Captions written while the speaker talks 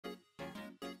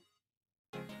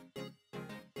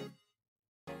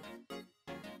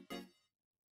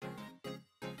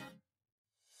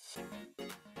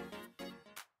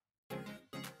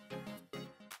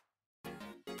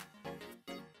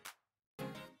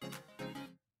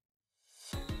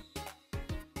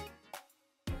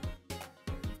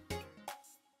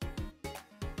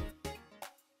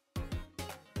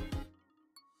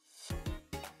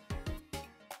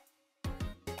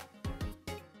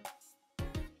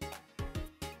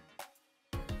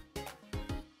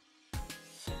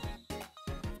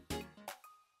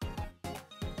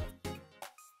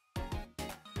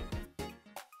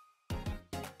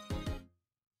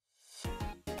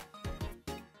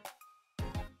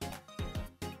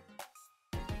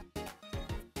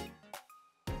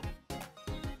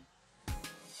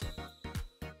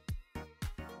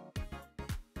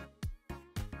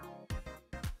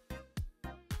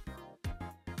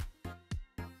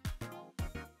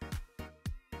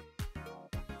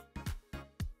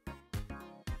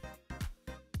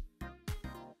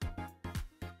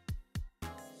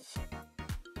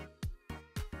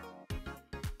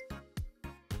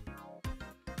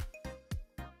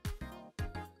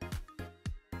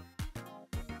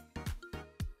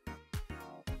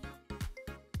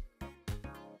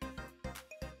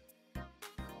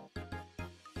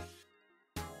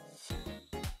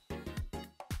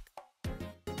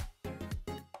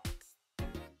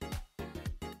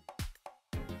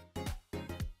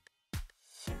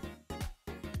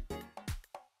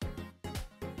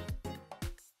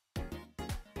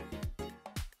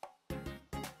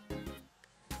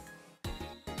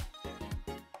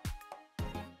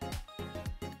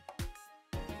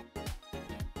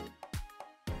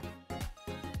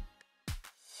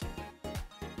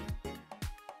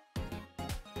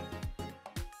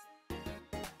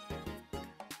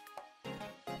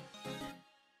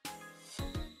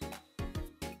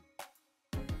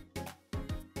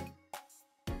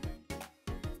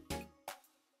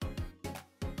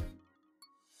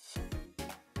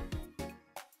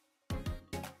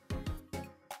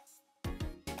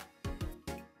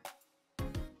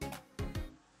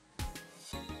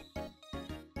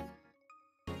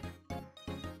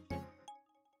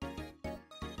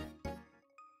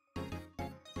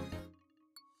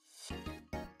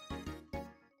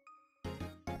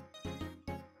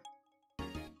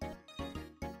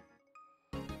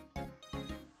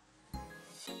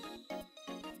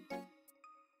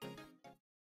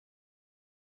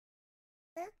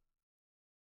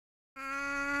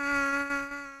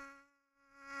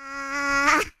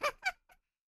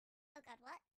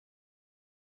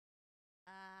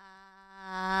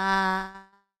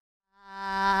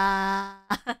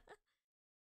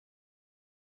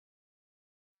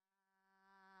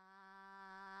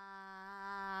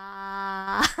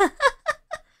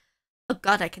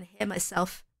god, I can hear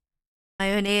myself.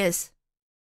 My own ears.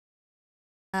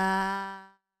 Ah.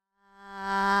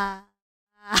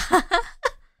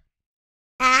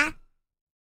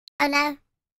 Oh no.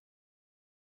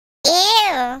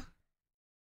 Ew.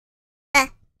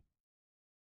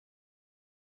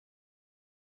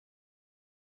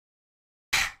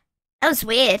 That was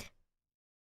weird.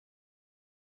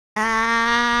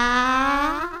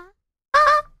 Ah.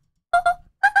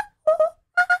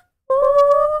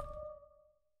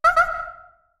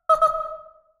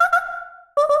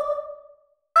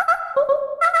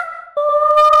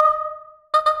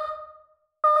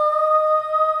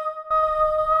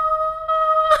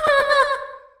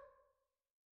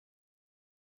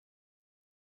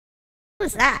 What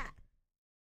was that?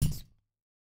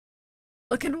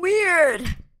 Looking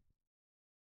weird.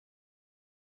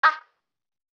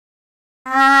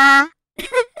 Ah.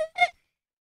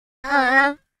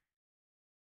 Uh.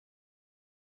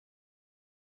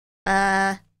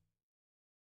 Uh.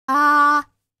 Ah.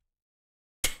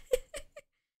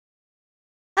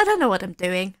 I don't know what I'm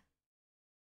doing.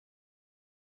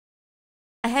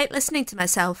 I hate listening to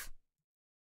myself.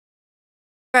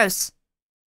 Gross.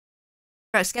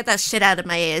 Gross, get that shit out of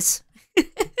my ears.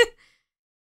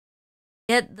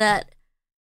 Get that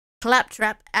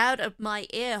claptrap out of my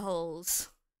ear holes.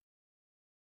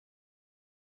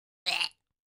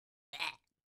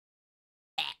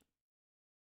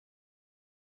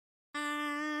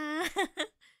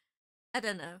 I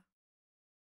don't know.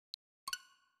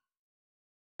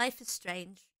 Life is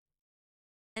strange.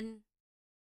 And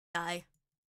die.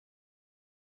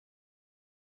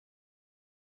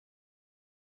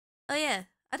 Oh yeah,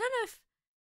 I don't know if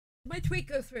my tweet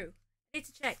go through. I need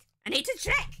to check. I need to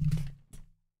check!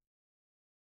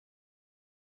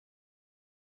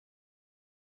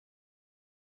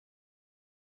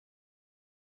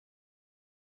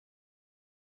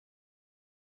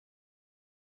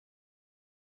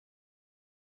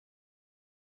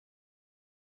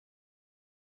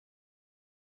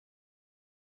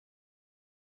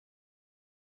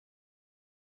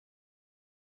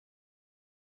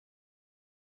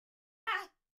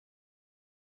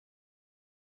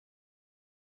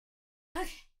 Okay.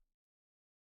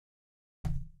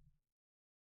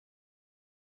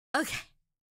 Okay.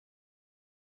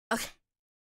 Okay.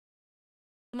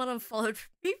 Someone unfollowed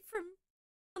me from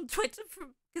on Twitter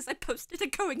from because I posted a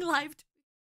going live.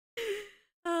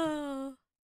 Oh,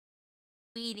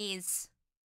 weenies,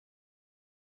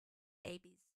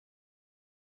 babies.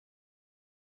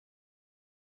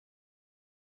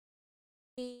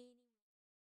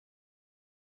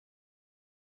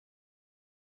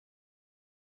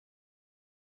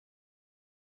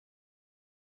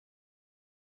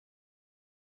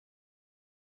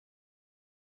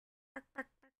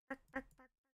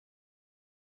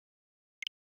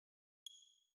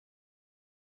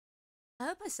 I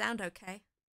hope I sound okay.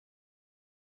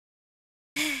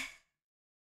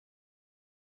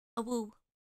 A woo.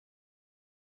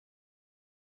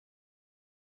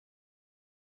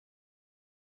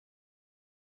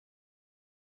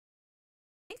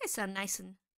 I think I sound nice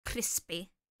and crispy,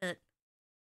 but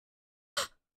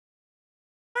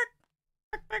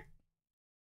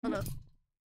hold on,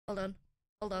 hold on,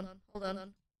 hold on, hold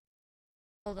on,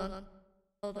 hold on,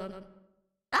 hold on.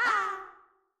 Ah!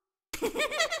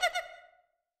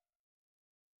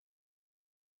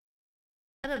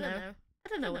 I don't know. I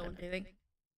don't know what I'm doing.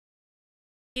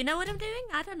 You know what I'm doing?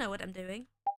 I don't know what I'm doing.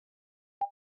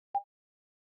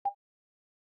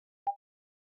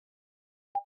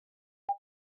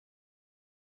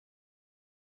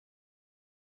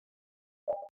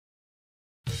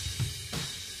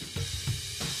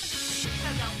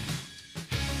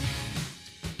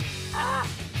 Ah!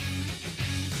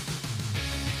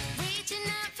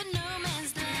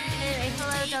 Anyway,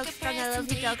 hello, Dog Strong. I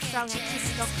love you, Dog Strong. I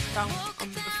kiss Dog Strong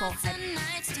on the forehead.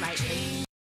 Slightly.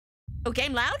 Oh,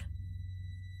 game loud?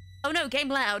 Oh no, game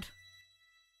loud.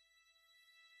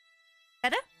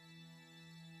 Better?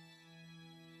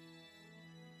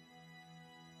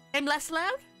 Game less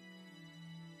loud?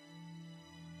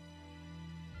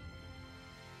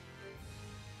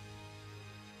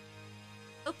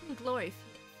 Open glory,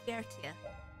 Fiertia.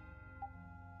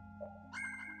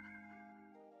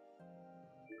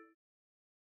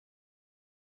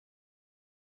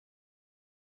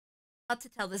 Hard to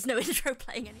tell, there's no intro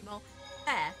playing anymore.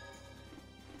 There.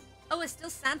 Oh, it's still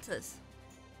Santa's.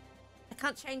 I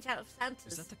can't change out of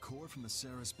Santa's. Is that the core from the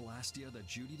Ceres Blastia that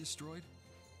Judy destroyed?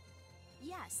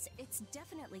 Yes, it's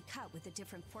definitely cut with a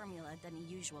different formula than a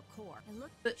usual core. And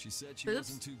look, She said she Oops.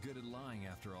 wasn't too good at lying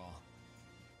after all.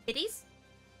 Biddies?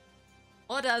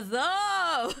 What are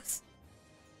those?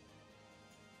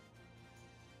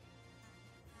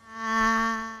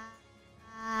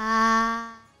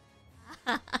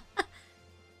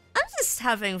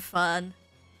 having fun.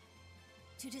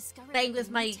 To discover Playing that with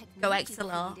the my new Go technique you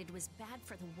XLR. created was bad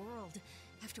for the world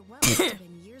after what must have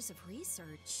been years of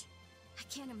research. I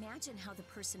can't imagine how the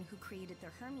person who created the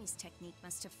Hermes technique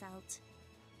must have felt.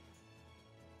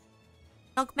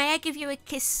 Dog, may I give you a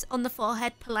kiss on the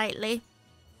forehead politely?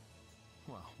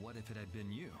 Well, what if it had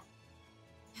been you?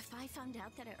 If I found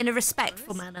out that it In a hurt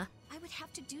respectful hers, manner. I would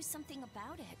have to do something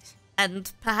about it.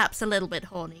 And perhaps a little bit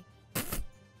horny.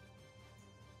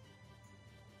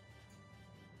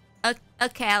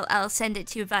 Okay, I'll send it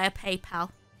to you via PayPal.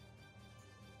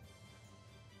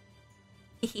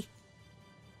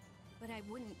 But I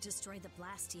wouldn't destroy the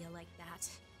Blastia like that.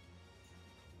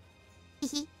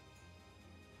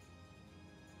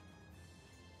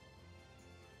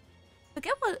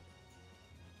 Forget what...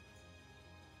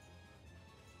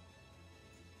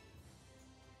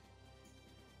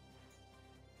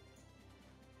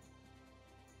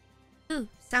 Ooh,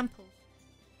 samples.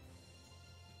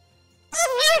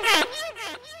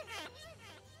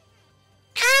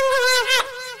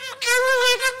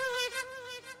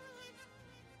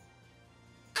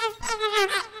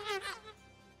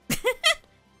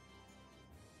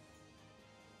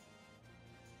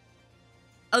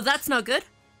 Oh, that's not good.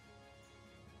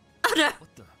 Oh no.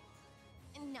 What the?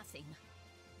 Nothing.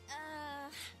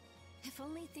 If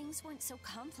only things weren't so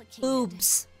complicated.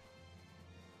 Boobs.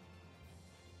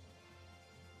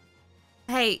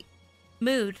 Hey,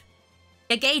 Mood.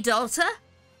 A gay daughter?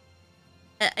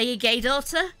 Are you gay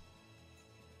daughter?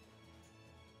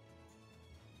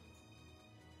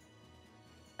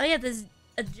 Oh yeah, there's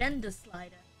a gender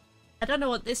slider. I don't know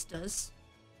what this does.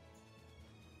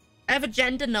 I have a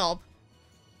gender knob.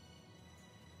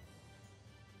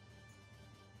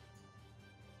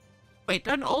 Wait,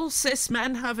 don't all cis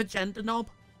men have a gender knob?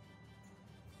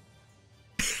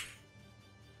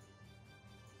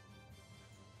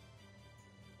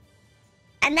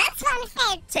 And that's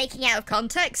unfair. Taking out of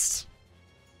context.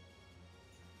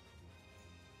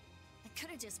 I could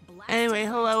have just blasted Anyway, it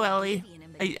hello, into Ellie. oblivion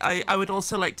and been I would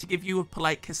also like to give you a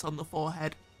polite kiss on the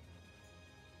forehead.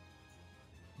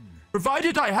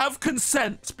 Provided I have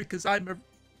consent, because I'm a...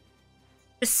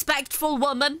 Respectful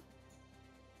woman.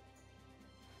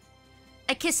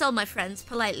 I kiss all my friends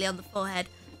politely on the forehead.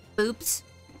 Boobs.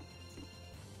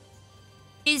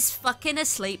 Is fucking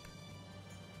asleep.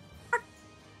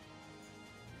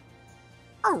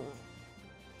 Oh.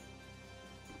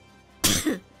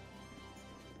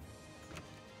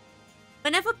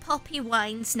 Whenever Poppy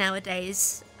whines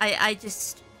nowadays, I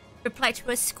just reply to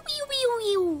her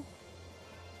squeal.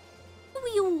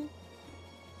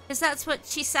 Because that's what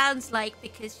she sounds like,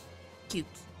 because she's cute.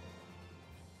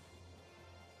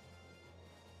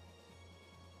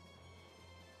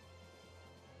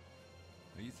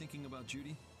 Are you thinking about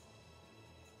Judy?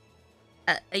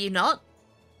 Are you not?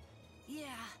 Yeah.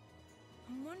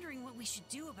 I'm wondering what we should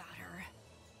do about her.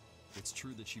 It's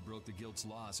true that she broke the guild's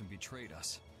laws and betrayed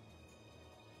us.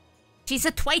 She's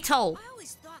a twate-hole. I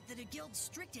always thought that a guild's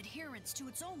strict adherence to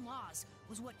its own laws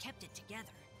was what kept it together.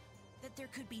 That there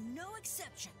could be no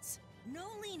exceptions, no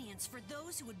lenience for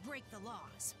those who would break the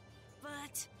laws.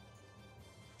 But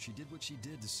She did what she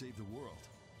did to save the world.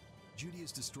 Judy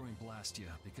is destroying Blastia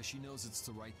because she knows it's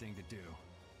the right thing to do,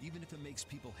 even if it makes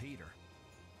people hate her.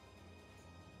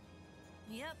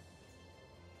 yep,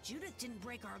 Judith didn't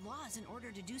break our laws in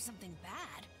order to do something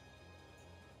bad.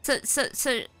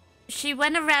 So she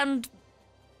went around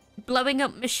blowing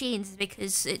up machines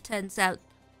because it turns out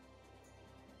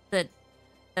that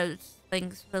those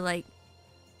things were like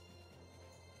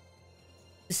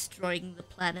destroying the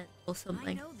planet or I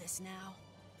something. know this now.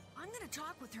 I'm gonna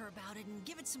talk with her about it and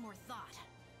give it some more thought.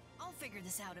 I'll figure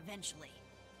this out eventually.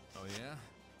 Oh yeah?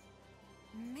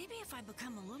 Maybe if I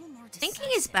become a little more decisive,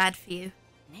 Thinking is bad for you.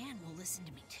 Nan will listen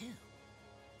to me too.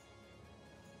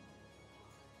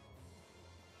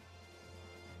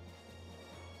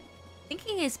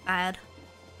 Thinking is bad.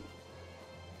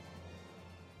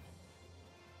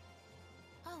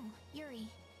 Oh, Yuri.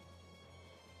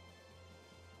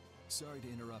 Sorry to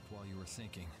interrupt while you were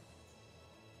thinking.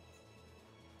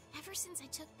 Ever since I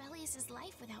took Bellius's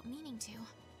life without meaning to,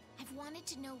 I've wanted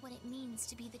to know what it means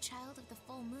to be the child of the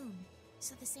full moon,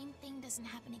 so the same thing doesn't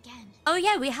happen again. Oh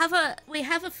yeah, we have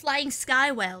a flying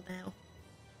sky whale now.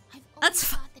 I've always That's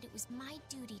thought that it was my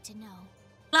duty to know,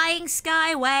 Flying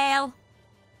sky whale.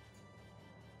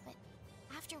 but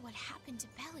after what happened to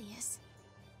Bellius,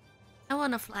 I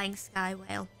want a flying sky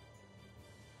whale.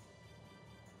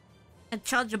 I'd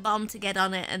charge a bomb to get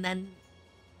on it, and then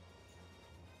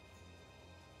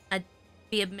I'd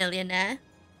be a millionaire,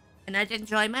 and I'd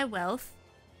enjoy my wealth,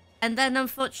 and then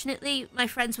unfortunately my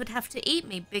friends would have to eat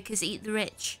me because eat the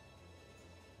rich.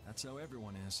 That's how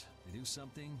everyone is. They do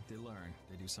something, they learn.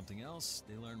 They do something else,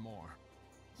 they learn more.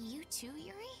 You too,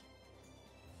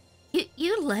 Yuri?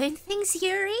 You learn things,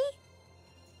 Yuri?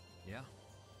 Yeah?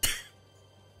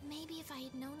 Maybe if I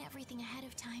had known everything ahead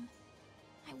of time,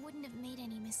 I wouldn't have made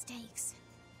any mistakes.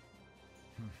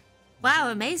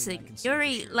 Wow, There's only one thing I amazing. can say for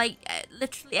Yuri, sure. like,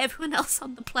 literally everyone else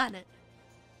on the planet.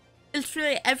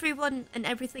 Literally everyone and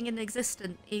everything in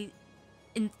existence,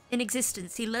 in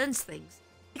existence, he learns things.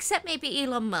 Except maybe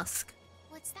Elon Musk.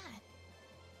 What's that?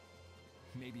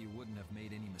 Maybe you wouldn't have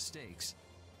made any mistakes,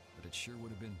 but it sure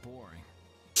would have been boring.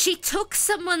 She took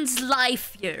someone's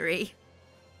life, Yuri.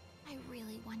 I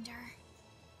really wonder.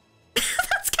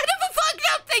 That's kind of a fucked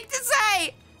up thing to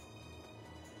say!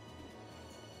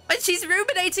 When she's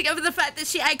ruminating over the fact that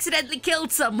she accidentally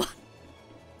killed someone.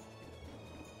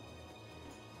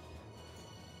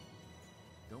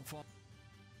 Don't fall.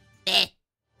 Eh.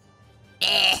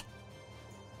 Eh.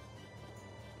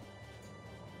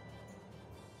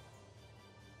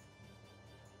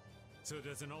 So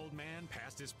does an old man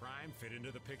past his prime fit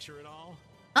into the picture at all?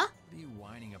 Huh? What are you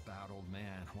whining about, old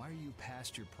man? Why are you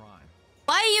past your prime?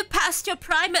 Why are you past your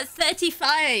prime at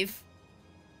 35?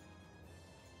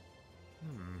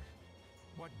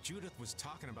 What Judith was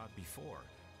talking about before.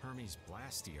 Hermes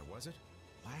Blastia, was it?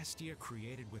 Blastia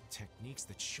created with techniques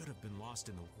that should have been lost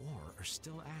in the war are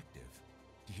still active.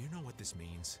 Do you know what this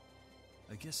means?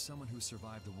 I guess someone who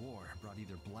survived the war brought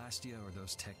either Blastia or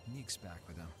those techniques back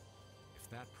with them. If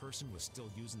that person was still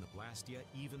using the Blastia,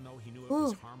 even though he knew it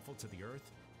was Ooh. harmful to the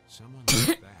Earth, someone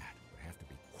like that would have to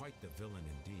be quite the villain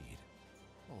indeed.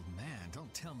 Old man,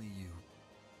 don't tell me you...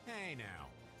 Hey now,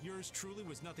 yours truly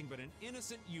was nothing but an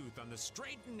innocent youth on the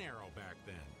straight and narrow back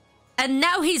then. And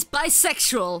now he's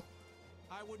bisexual.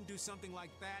 I wouldn't do something like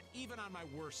that even on my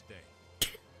worst day.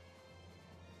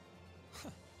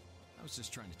 I was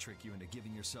just trying to trick you into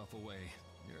giving yourself away.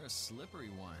 You're a slippery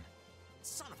one.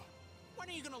 Son of a... When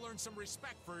are you gonna learn some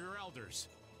respect for your elders?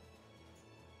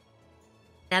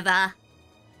 Never.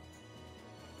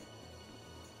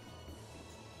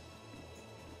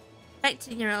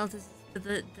 Respecting your elders is for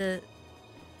the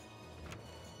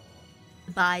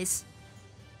buys.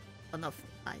 Well, not for the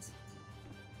buys.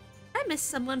 I missed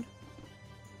someone.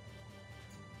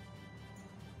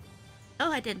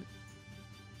 Oh, I didn't.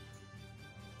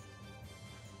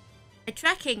 My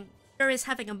tracking sure is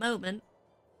having a moment.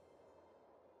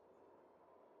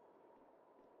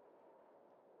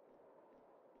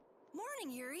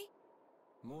 Morning, Yuri.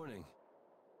 Morning.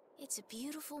 It's a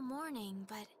beautiful morning,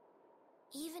 but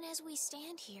even as we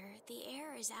stand here, the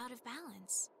air is out of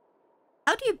balance.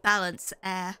 How do you balance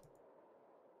air?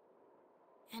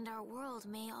 And our world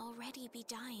may already be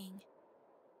dying.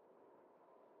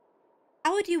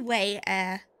 How would you weigh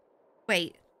air?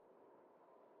 Wait.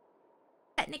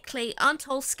 Technically, aren't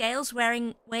all scales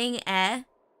weighing air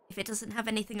if it doesn't have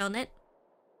anything on it?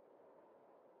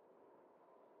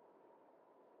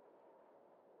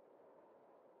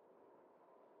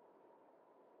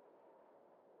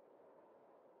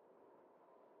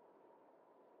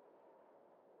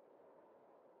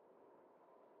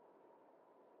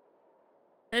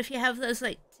 So if you have those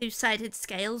like two-sided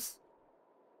scales,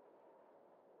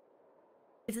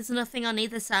 if there's nothing on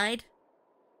either side,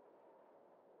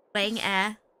 weighing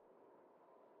air.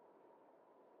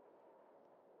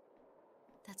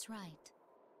 That's right.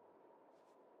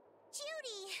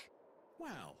 Judy!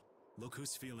 Well, look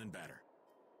who's feeling better.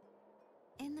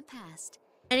 In the past,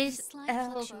 And the he's slight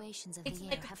fluctuations of it's the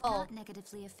air like a have ball. not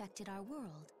negatively affected our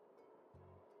world.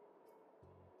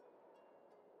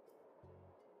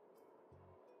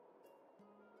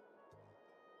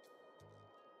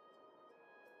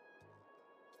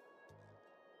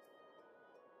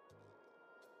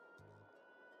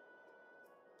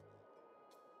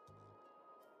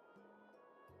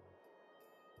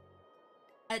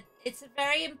 It's a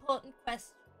very important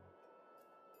question.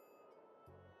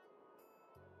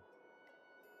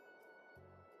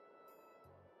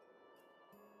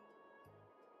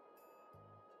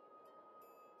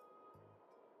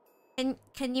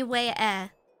 Can you weigh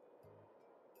air?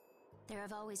 There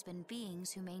have always been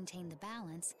beings who maintain the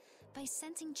balance by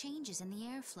sensing changes in the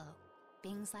airflow.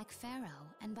 Beings like Pharaoh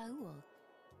and Baul,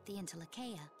 the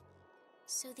Intellicheia.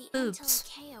 So the Oops.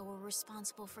 Intellicheia were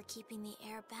responsible for keeping the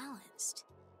air balanced.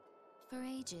 For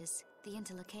ages, the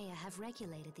Intellicheia have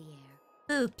regulated the air,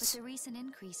 but Oops. the recent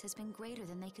increase has been greater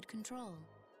than they could control.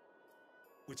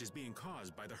 Which is being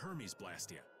caused by the Hermes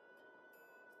Blastia.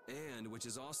 And which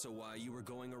is also why you were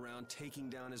going around taking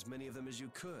down as many of them as you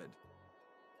could.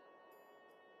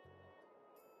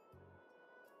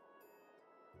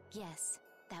 Yes,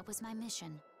 that was my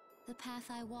mission. The path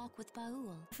I walk with Baul.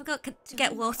 I forgot to To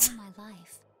get him water. all my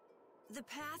life, The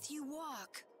path you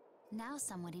walk. Now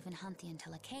some would even hunt the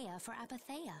Entelekea for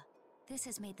apatheia. This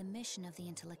has made the mission of the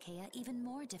Entelekea even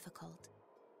more difficult.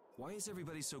 Why is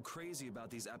everybody so crazy about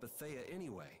these apatheia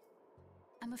anyway?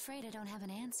 I'm afraid I don't have an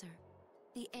answer.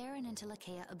 The air an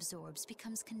Entelekea absorbs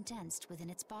becomes condensed within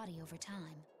its body over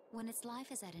time. When its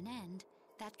life is at an end,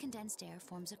 that condensed air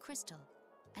forms a crystal,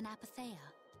 an apatheia.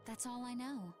 That's all I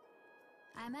know.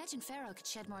 I imagine Pharaoh could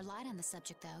shed more light on the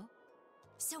subject, though.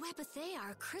 So apatheia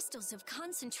are crystals of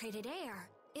concentrated air.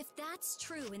 If that's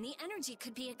true and the energy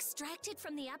could be extracted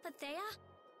from the apatheia,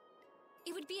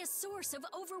 it would be a source of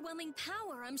overwhelming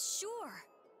power, I'm sure.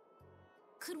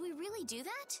 Could we really do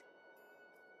that?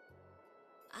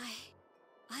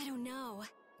 I don't know.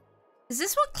 Is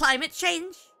this what climate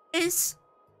change is?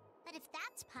 But if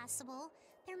that's possible,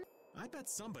 there I bet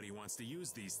somebody wants to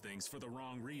use these things for the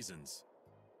wrong reasons.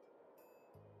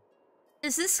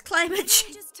 Is this climate Why change? don't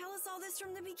you just tell us all this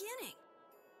from the beginning?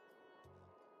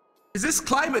 Is this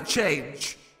climate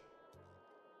change?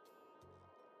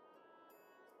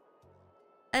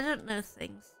 I don't know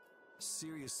things.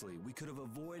 Seriously, we could have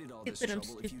avoided all this Stupid, I'm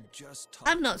trouble if you stupid. just talked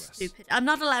I'm not to us. stupid. I'm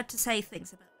not allowed to say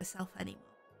things about myself anymore.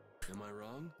 Am I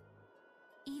wrong?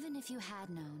 Even if you had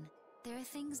known, there are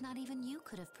things not even you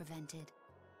could have prevented.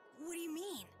 What do you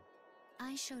mean?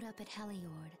 I showed up at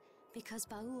Heliord because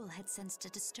Baul had sensed a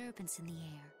disturbance in the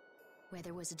air. Where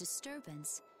there was a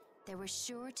disturbance, there was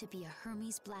sure to be a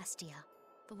Hermes Blastia.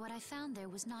 But what I found there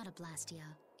was not a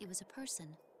Blastia, it was a person.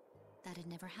 That had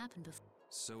never happened before.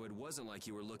 So it wasn't like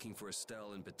you were looking for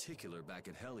Estelle in particular back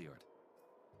at Heliord.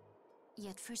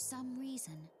 Yet for some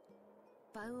reason,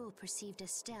 Baul perceived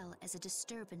Estelle as a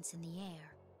disturbance in the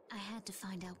air. I had to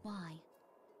find out why.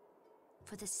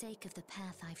 For the sake of the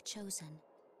path I've chosen.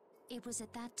 It was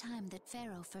at that time that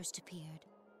Pharaoh first appeared.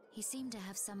 He seemed to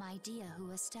have some idea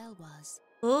who Estelle was.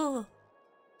 Oh.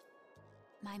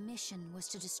 My mission was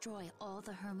to destroy all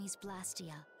the Hermes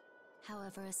Blastia.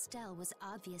 However, Estelle was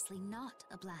obviously not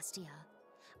a Blastia.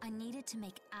 I needed to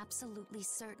make absolutely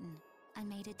certain. I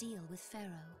made a deal with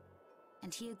Pharaoh,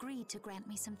 and he agreed to grant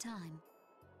me some time.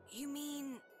 You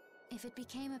mean... If it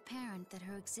became apparent that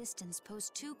her existence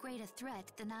posed too great a threat,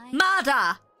 then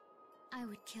Murder! I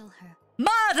would kill her.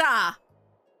 Murder!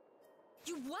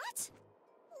 You what?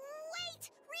 Wait!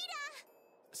 Rita!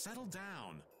 Settle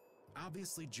down.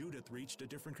 Obviously, Judith reached a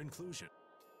different conclusion.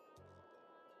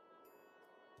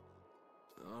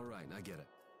 All right, I get it.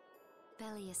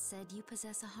 Belius said you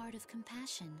possess a heart of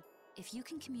compassion. If you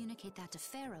can communicate that to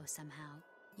Pharaoh somehow,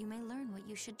 you may learn what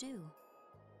you should do.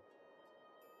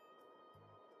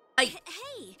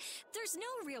 Hey, there's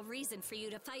no real reason for you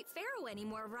to fight Pharaoh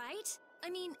anymore, right? I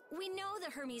mean, we know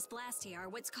the Hermes Blastia are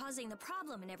what's causing the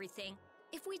problem and everything.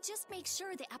 If we just make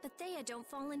sure the apatheia don't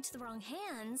fall into the wrong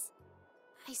hands...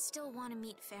 I still want to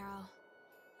meet Pharaoh.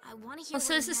 I want to hear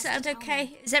Also, what does he this has to sound tell okay?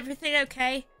 me. Is everything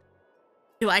okay?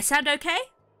 Do I sound okay?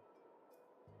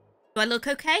 Do I look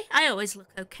okay? I always look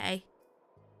okay.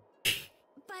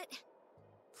 But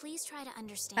please try to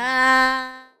understand.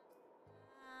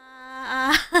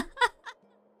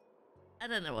 I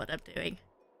don't know what I'm doing.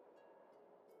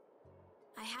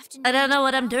 I have to I don't know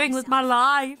what I'm about doing with my myself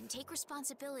life. and take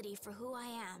responsibility for who I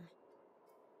am.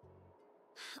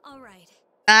 All right.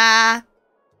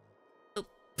 Oh.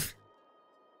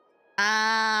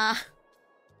 Ah.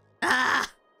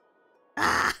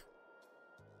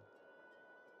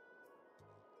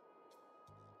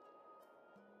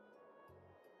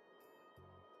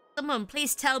 Someone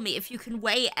please tell me if you can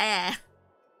weigh air.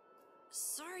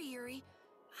 Sorry, Yuri.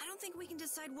 I don't think we can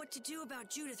decide what to do about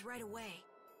Judith right away.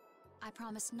 I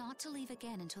promise not to leave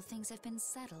again until things have been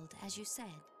settled, as you said.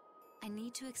 I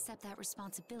need to accept that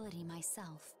responsibility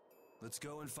myself. Let's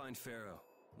go and find Pharaoh.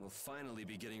 We'll finally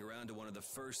be getting around to one of the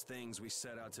first things we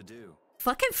set out to do.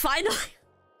 Fucking finally.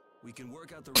 We can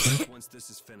work out the rest once this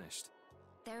is finished.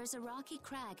 There is a rocky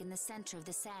crag in the center of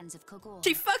the sands of Kogor.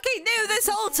 She fucking knew this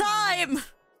whole time.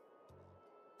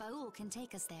 Baul can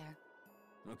take us there.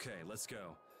 Okay, let's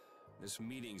go. This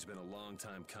meeting's been a long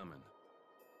time coming.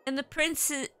 And the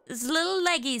prince's little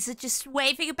leggies are just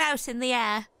waving about in the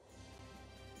air.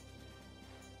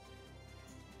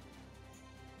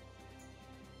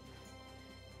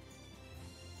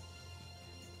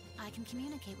 I can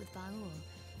communicate with Baul,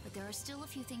 but there are still a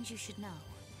few things you should know.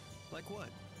 Like what?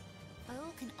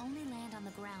 Baul can only land on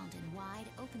the ground in wide,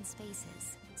 open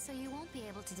spaces, so you won't be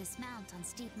able to dismount on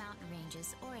steep mountain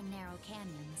ranges or in narrow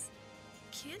canyons.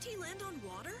 Can't he land on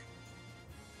water?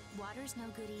 Water's no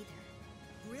good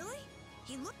either. Really?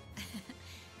 He looked...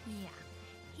 Yeah,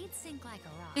 he'd sink like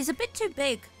a rock. He's a bit too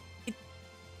big.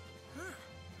 Huh.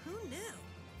 Who knew?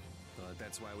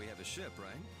 That's why we have a ship,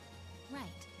 right?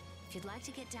 Right. If you'd like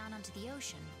to get down onto the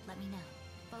ocean, let me know.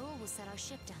 Baul will set our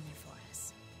ship down there for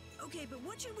us. Okay, but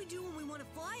what should we do when we want to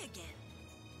fly again?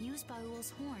 Use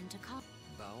Baul's horn to call.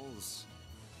 Bowels.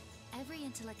 Every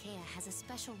Intellicaea has a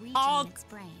special region Oh. in its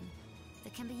brain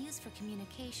that can be used for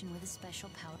communication with a special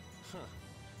power. Huh.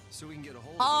 So we can get a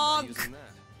hold of Honk. him by using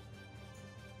that.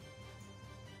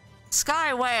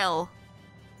 Sky whale.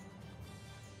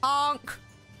 Honk.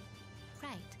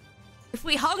 Right. If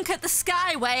we honk at the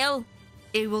sky whale,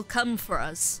 it will come for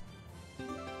us.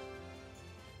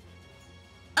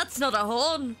 That's not a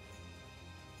horn.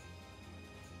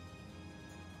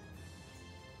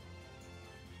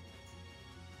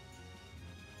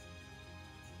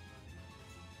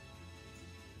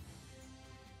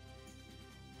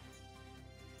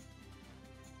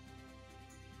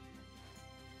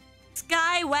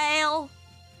 Sky whale.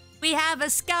 We have a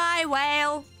sky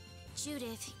whale.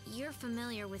 Judith, you're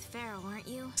familiar with Pharaoh, aren't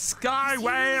you? Sky Is he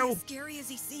really whale! as scary as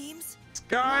he seems?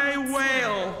 Sky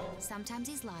whale! Sometimes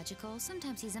he's logical,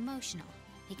 sometimes he's emotional.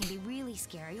 He can be really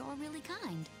scary or really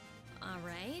kind.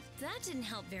 Alright, that didn't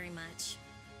help very much.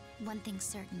 One thing's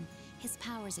certain, his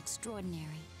power is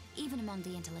extraordinary, even among the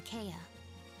Intellicaea.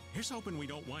 Here's hoping we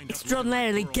don't wind up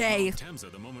Extraordinarily looking like gay.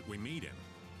 Temza the moment we meet him.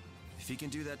 If he can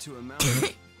do that to a mountain,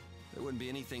 there wouldn't be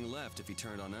anything left if he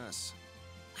turned on us.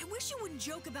 I wish you wouldn't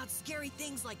joke about scary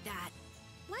things like that.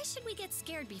 Why should we get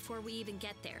scared before we even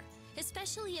get there?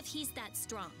 Especially if he's that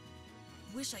strong.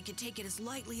 Wish I could take it as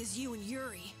lightly as you and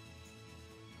Yuri.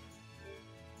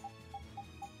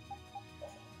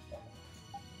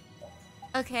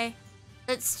 Okay,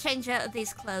 let's change out of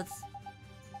these clothes.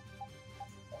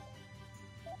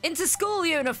 Into school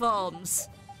uniforms!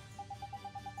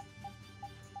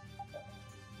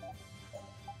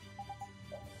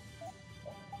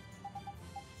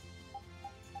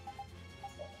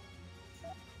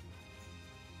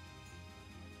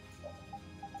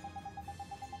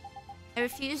 I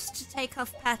refuse to take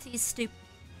off Patty's stupid.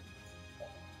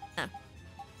 No.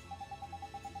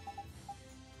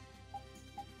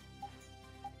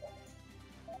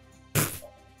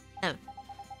 No.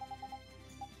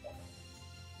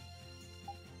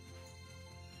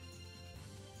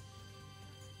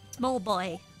 Small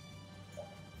boy.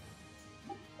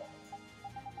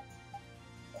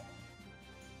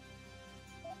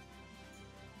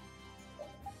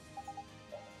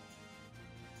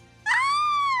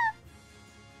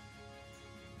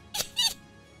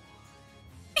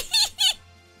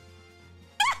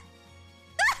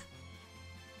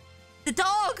 The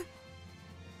dog!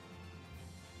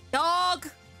 Dog!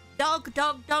 Dog,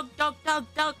 dog, dog, dog, dog,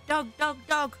 dog, dog, dog,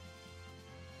 dog.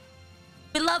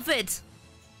 Beloved!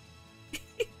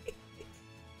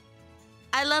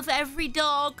 I love every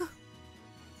dog.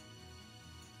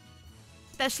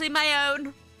 Especially my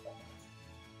own.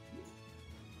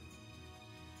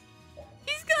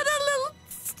 He's got a little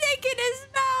stick in his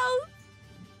mouth.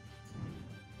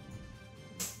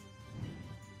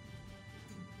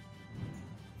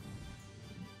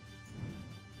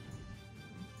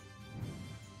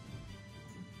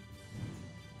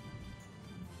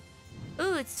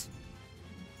 Ooh, it's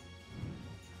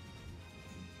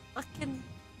fucking.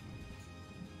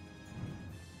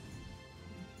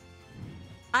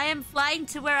 I am flying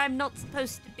to where I'm not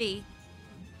supposed to be.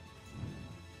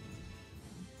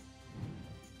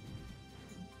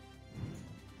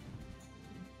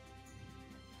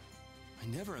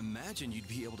 I never imagined you'd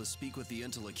be able to speak with the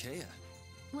Intellicaea.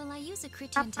 Well, I use a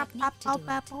Critian technique to do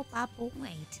it.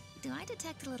 Wait, do I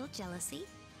detect a little jealousy?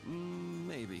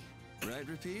 Maybe. Right,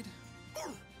 Repeat?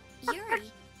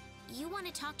 Yuri, you want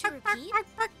to talk to Repeat?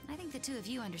 I think the two of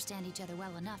you understand each other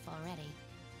well enough already.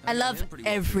 I love got him pretty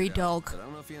well every figured out, dog. but I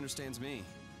don't know if he understands me.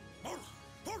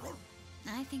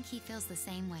 I think he feels the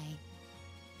same way.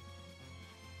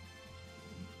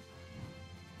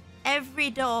 Every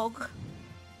dog.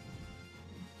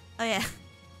 Oh yeah.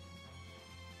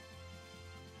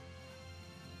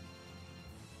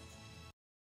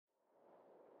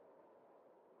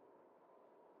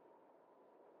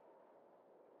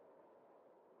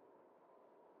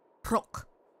 Croc.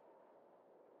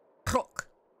 Croc.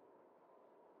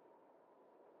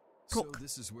 So Croc.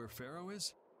 this is where Pharaoh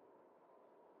is?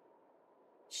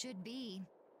 Should be.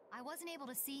 I wasn't able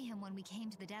to see him when we came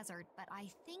to the desert, but I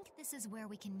think this is where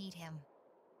we can meet him.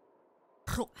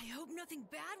 Croc. I hope nothing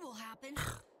bad will happen.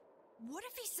 What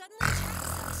if he suddenly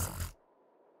attacks us?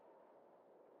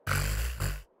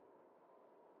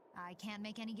 I can't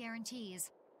make any guarantees.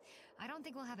 I don't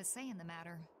think we'll have a say in the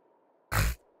matter.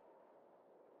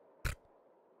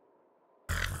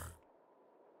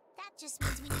 That just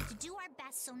means we need to do our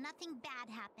best so nothing bad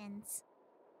happens.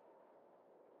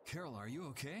 Carol, are you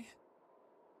okay?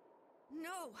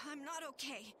 No, I'm not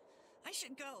okay. I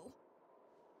should go.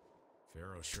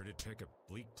 Pharaoh sure did pick a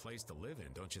bleak place to live in,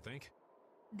 don't you think?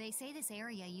 They say this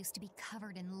area used to be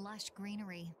covered in lush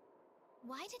greenery.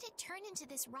 Why did it turn into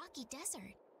this rocky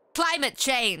desert? Climate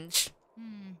change.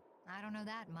 I don't know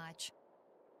that much.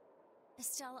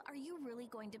 Estelle, are you really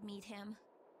going to meet him?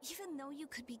 Even though you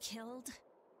could be killed?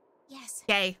 Yes.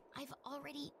 Gay. I've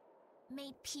already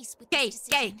made peace with Gay, this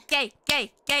decision. gay,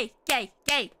 gay, gay, gay,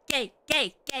 gay, gay,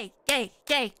 gay, gay, gay,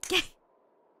 gay, gay.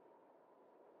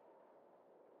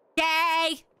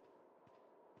 Gay!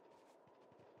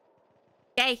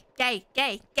 Gay, gay,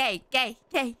 gay, gay, gay,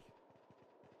 gay.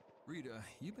 Rita,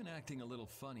 you've been acting a little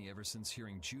funny ever since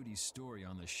hearing Judy's story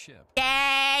on the ship.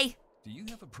 Gay! Do you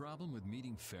have a problem with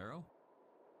meeting Pharaoh?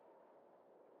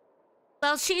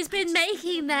 Well, she's been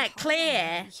making that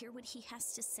clear Hear what he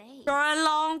has to say. for a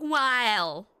long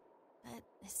while. But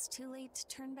it's too late to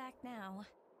turn back now.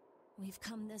 We've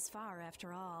come this far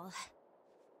after all.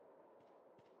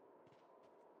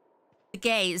 The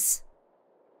gaze.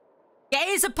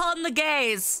 Gaze upon the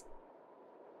gaze.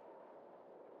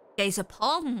 Gaze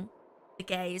upon the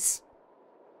gaze.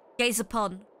 Gaze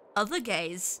upon other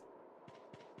gaze.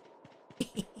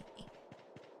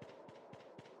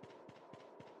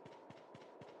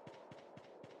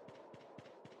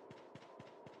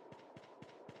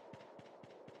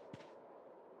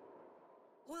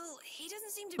 Well, he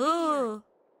doesn't seem to be Ooh.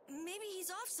 here. Maybe he's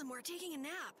off somewhere taking a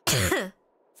nap.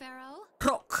 Pharaoh?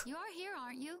 Croc. You are here,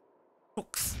 aren't you?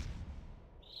 Crocs.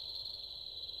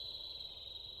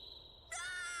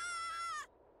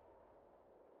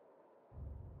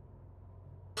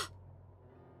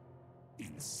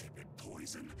 Insipid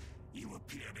poison, you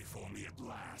appear before me at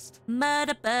last.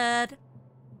 Murder bird.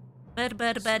 Murder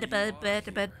bird, So bird, you bird, are bird,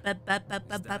 here. bird, bird, bird, bird,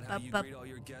 Is bird, that how bird, you bird. greet all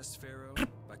your guests, Pharaoh?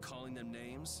 By calling them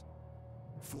names?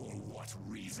 For what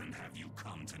reason have you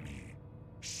come to me?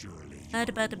 Surely you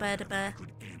Murder are bird, aware bird, that I bird.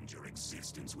 could end your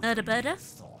existence with Murder a bird. mere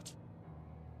thought.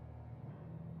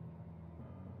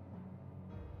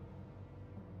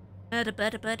 Murder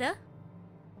bird, bird.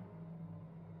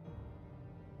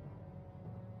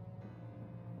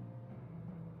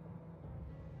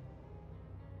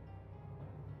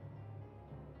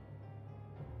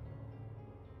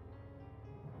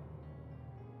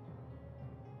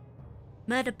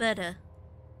 Murder bird.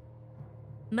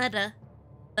 Murder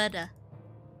bird.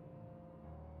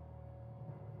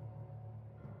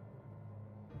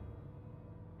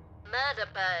 Murder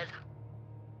bird.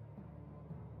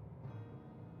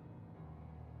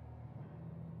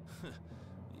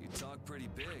 You talk pretty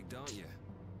big, don't you?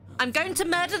 I'm going to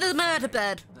murder the murder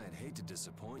bird. I'd hate to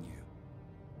disappoint you.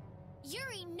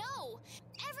 Yuri, no!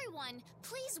 Everyone,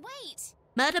 please wait!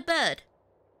 Murder bird.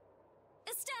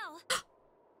 Estelle!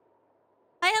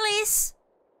 Hi, Elise.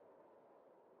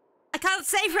 I can't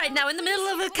save right now in the middle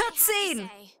of a cutscene.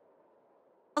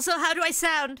 Also, how do I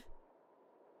sound?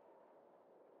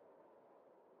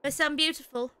 Do I sound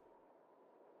beautiful?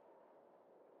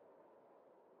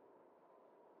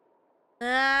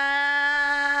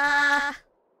 Ah.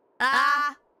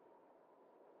 Ah.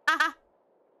 Ah.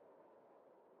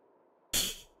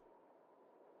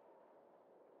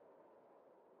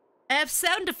 I have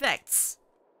sound effects.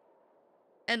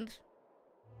 And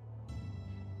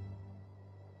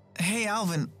Hey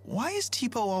Alvin, why is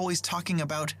Tipo always talking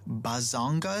about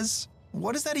bazongas?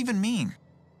 What does that even mean?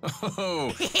 Oh,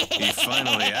 he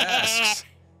finally asks.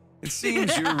 It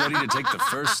seems you're ready to take the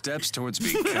first steps towards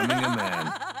becoming a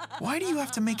man. Why do you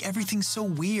have to make everything so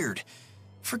weird?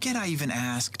 Forget I even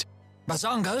asked.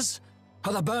 Bazongas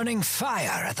are the burning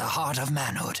fire at the heart of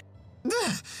manhood.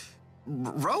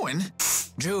 Rowan?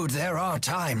 Jude, there are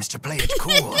times to play it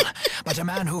cool, but a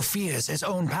man who fears his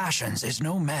own passions is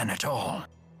no man at all.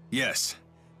 Yes,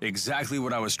 exactly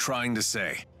what I was trying to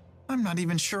say. I'm not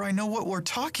even sure I know what we're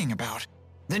talking about.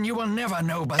 Then you will never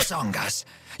know bazongas.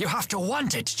 You have to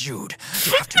want it, Jude.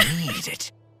 You have to need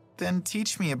it. Then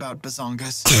teach me about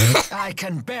bazongas. I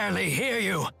can barely hear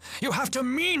you. You have to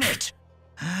mean it.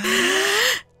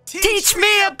 teach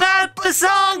me about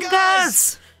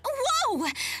bazongas! Whoa!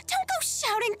 Don't go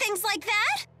shouting things like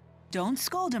that! Don't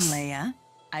scold him, Leia.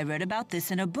 I read about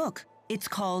this in a book. It's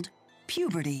called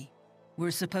Puberty.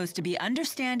 We're supposed to be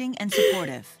understanding and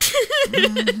supportive.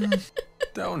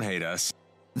 Don't hate us.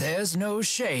 There's no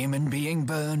shame in being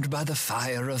burned by the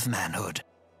fire of manhood.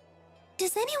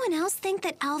 Does anyone else think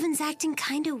that Alvin's acting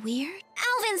kinda weird?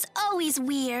 Alvin's always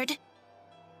weird.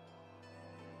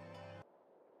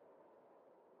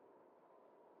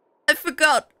 I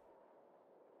forgot.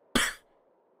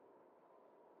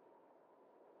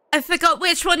 I forgot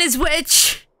which one is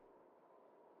which.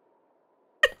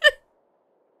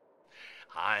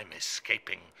 I'm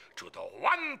escaping to the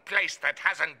one place that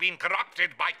hasn't been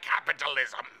corrupted by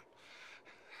capitalism.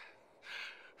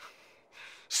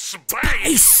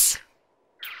 Space!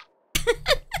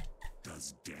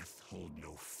 Does death hold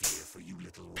no fear for you,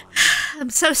 little one? I'm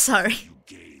so sorry.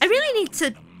 I really need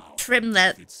to trim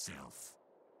that.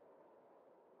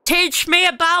 Teach me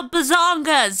about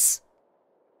bazongas!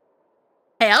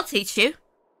 Hey, I'll teach you.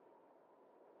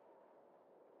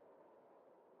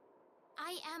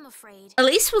 I am afraid.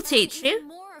 Elise will teach you. I'm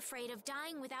more afraid of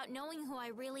dying without knowing who I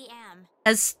really am.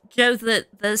 As Joe the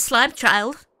slime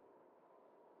child.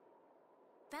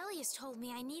 Bellius told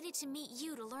me I needed to meet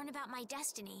you to learn about my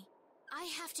destiny. I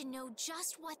have to know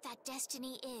just what that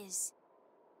destiny is.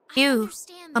 You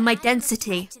are my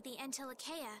density. To the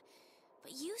Entelikeia,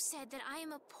 but you said that I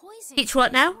am a poison. Teach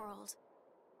what now? World.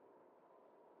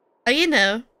 Oh, you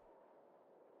know.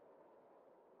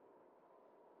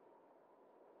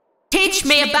 Teach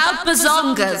me about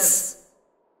bazongas.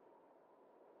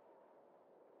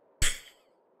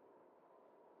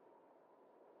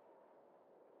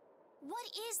 What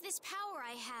is this power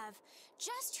I have?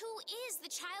 Just who is the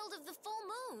child of the full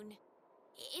moon?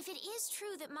 If it is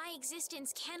true that my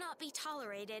existence cannot be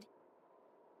tolerated...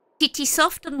 Titty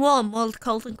soft and warm, while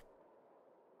cold and...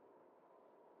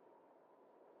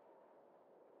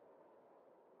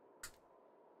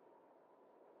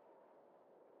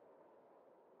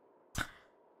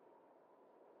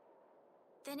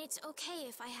 Then it's okay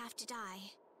if I have to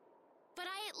die. But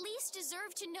I at least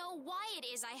deserve to know why it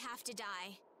is I have to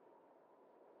die.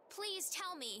 Please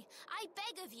tell me. I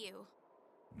beg of you.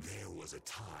 There was a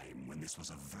time when this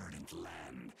was a verdant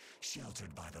land,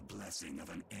 sheltered by the blessing of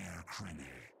an air crene.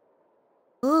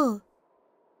 Ooh.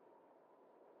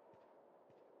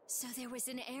 So there was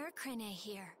an air crene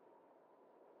here.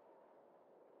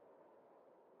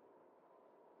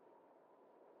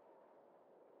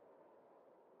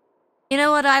 You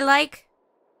know what I like?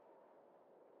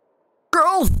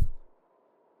 Growth!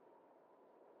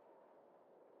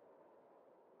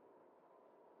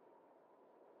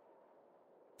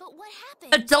 But what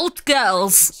happened? Adult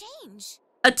girls. Change.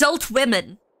 Adult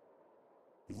women.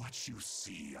 What you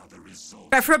see are the results.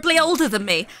 Preferably older than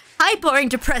me. Hi, boring,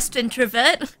 depressed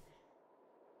introvert.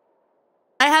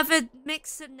 I have a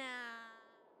mixer now.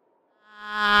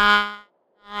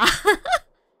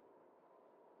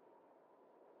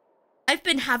 I've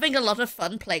been having a lot of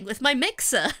fun playing with my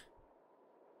mixer.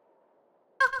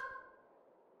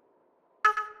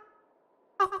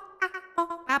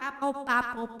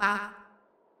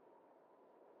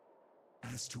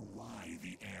 As to why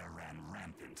the air ran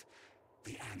rampant,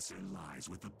 the answer lies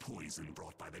with the poison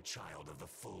brought by the child of the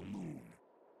full moon.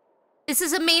 This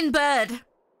is a mean bird.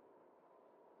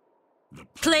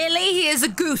 Clearly he is a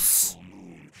goose.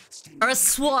 Or a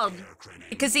swan.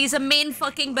 Because he's a mean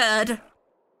fucking bird.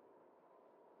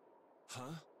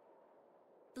 Huh?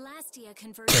 Blastia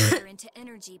converts air into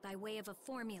energy by way of a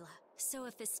formula. So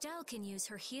if Estelle can use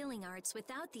her healing arts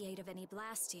without the aid of any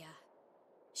Blastia,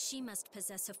 she must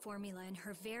possess a formula in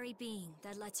her very being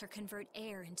that lets her convert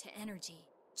air into energy.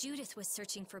 Judith was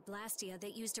searching for Blastia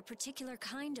that used a particular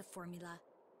kind of formula.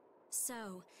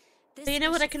 So, this you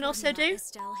know what I can also formula do?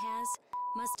 Estelle has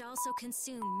must also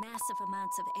consume massive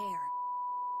amounts of air.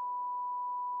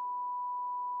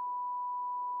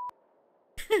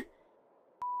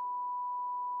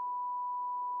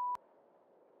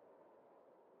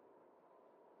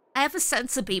 I have a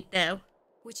sensor beep now.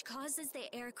 Which causes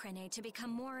the air crene to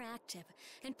become more active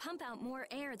and pump out more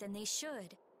air than they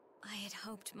should. I had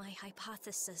hoped my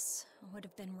hypothesis would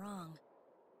have been wrong.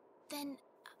 Then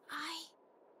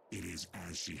It is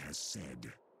as she has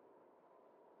said.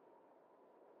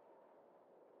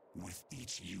 With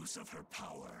each use of her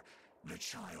power, the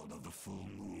child of the full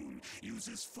moon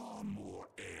uses far more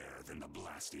air than the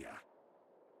Blastia.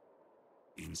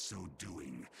 In so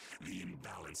doing, the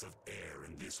imbalance of air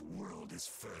in this world is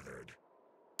furthered.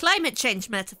 Climate change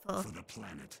metaphor. For the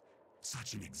planet,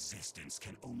 such an existence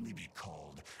can only be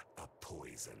called a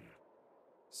poison.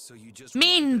 So you just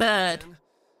mean bird.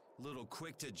 Little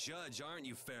quick to judge, aren't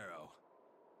you, Pharaoh?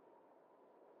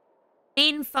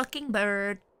 Mean fucking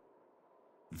bird.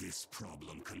 This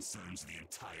problem concerns the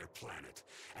entire planet,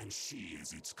 and she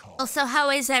is its cause. Also, how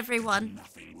is everyone?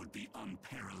 Nothing would be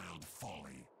unparalleled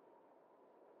folly.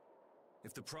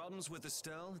 If the problem's with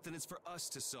Estelle, then it's for us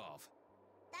to solve.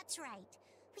 That's right.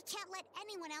 We can't let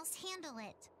anyone else handle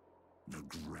it. The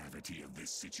gravity of this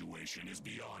situation is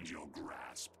beyond your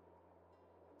grasp.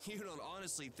 You don't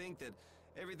honestly think that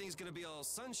everything's gonna be all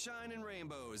sunshine and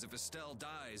rainbows if Estelle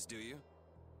dies, do you?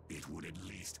 It would at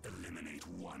least eliminate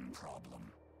one problem.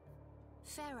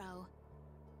 Pharaoh,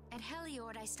 at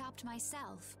Heliord I stopped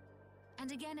myself.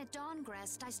 And again at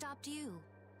Dawngrest, I stopped you.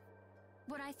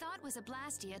 What I thought was a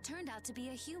Blastia turned out to be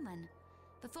a human.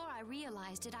 Before I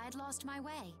realized it, I had lost my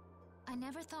way. I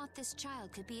never thought this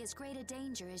child could be as great a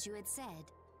danger as you had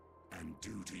said. And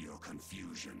due to your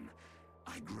confusion,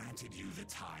 I granted you the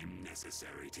time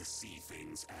necessary to see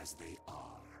things as they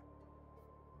are.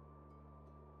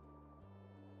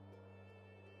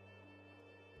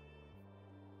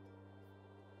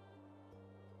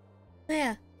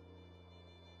 Yeah.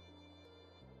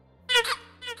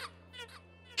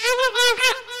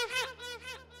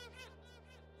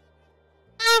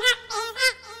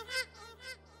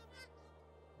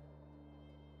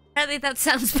 Apparently that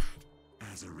sounds bad.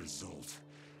 As a result,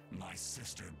 my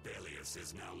sister Belius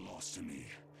is now lost to me.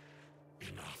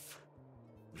 Enough.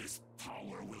 This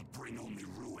power will bring only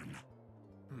ruin.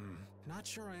 Not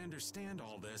sure I understand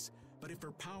all this, but if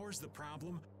her power's the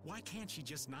problem, why can't she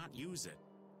just not use it?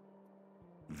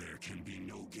 There can be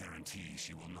no guarantee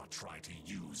she will not try to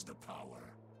use the power.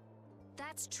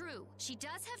 That's true. She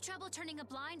does have trouble turning a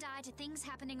blind eye to things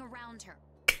happening around her.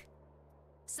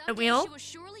 Someday she will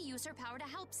surely use her power to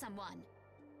help someone.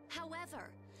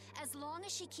 However, as long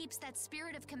as she keeps that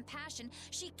spirit of compassion,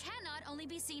 she cannot only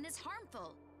be seen as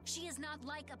harmful. She is not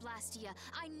like a Blastia.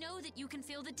 I know that you can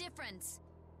feel the difference.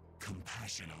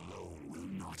 Compassion alone will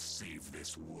not save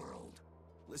this world.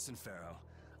 Listen, Pharaoh,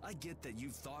 I get that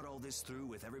you've thought all this through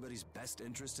with everybody's best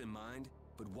interest in mind,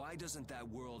 but why doesn't that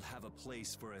world have a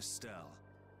place for Estelle?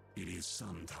 It is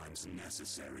sometimes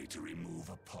necessary to remove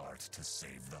a part to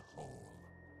save the whole.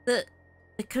 The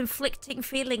conflicting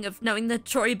feeling of knowing that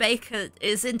Troy Baker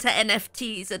is into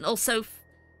NFTs and also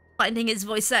finding his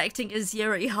voice acting as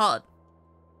Yuri hot.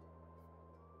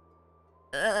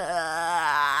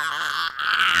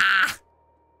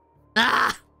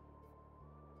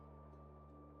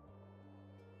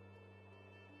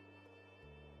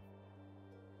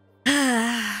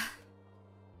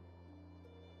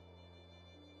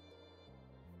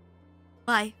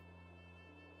 Why?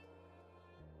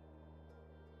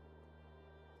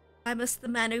 Why must the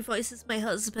man who voices my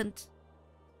husband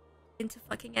into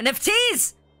fucking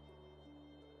NFTs?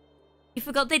 You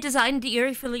forgot they designed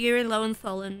Yuri for Yuri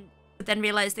Lowenthal and then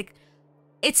realized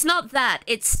it's not that.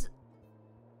 It's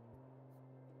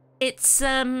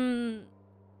there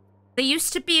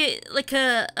used to be like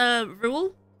a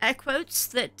rule, air quotes,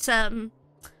 that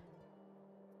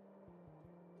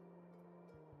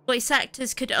voice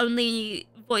actors could only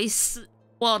voice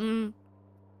one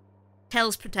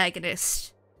Tales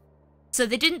protagonist. So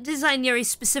they didn't design Yuri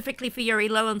specifically for Yuri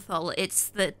Lowenthal. It's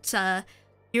that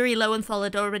Yuri Lowenthal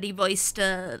had already voiced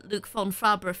Luke von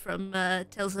Fabre from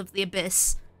Tales of the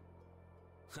Abyss.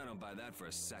 I don't buy that for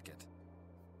a second.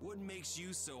 What makes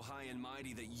you so high and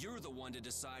mighty that you're the one to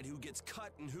decide who gets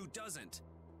cut and who doesn't?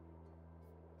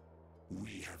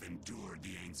 We have endured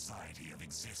the anxiety of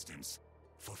existence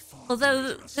for far.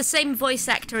 Although the same voice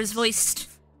actor has voiced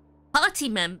party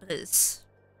members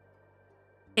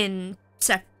in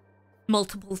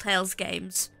multiple Tales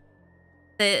games.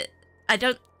 I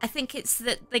think it's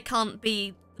that they can't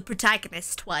be the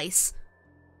protagonist twice.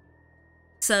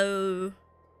 So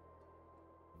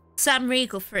Sam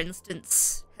Riegel, for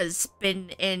instance, has been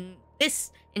in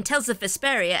Tales of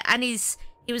Vesperia, and he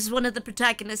was one of the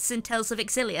protagonists in Tales of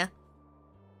Exilia.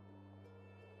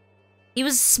 He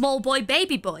was small boy,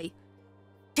 baby boy.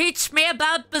 Teach me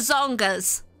about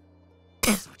bazongas.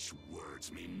 Such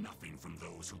words mean nothing from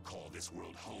those who call this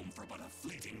world home for but a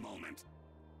fleeting moment.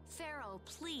 Pharaoh,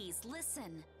 please,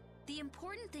 listen. The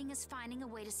important thing is finding a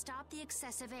way to stop the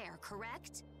excessive air,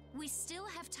 correct? We still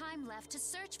have time left to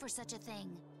search for such a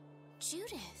thing.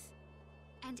 Judith.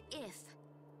 And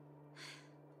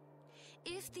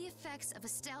if the effects of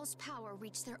Estelle's power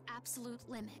reach their absolute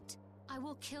limit, I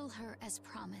will kill her as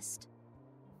promised.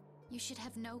 You should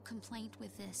have no complaint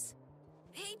with this.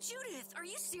 Hey, Judith, are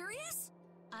you serious?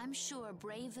 I'm sure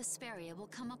brave Vesperia will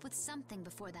come up with something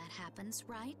before that happens,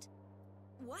 right?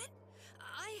 What?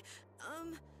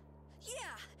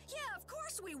 Yeah, of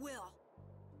course we will.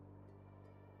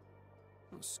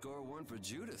 Well, score one for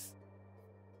Judith.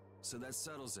 So that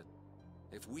settles it.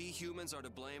 If we humans are to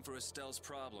blame for Estelle's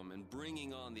problem and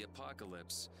bringing on the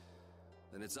apocalypse,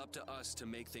 then it's up to us to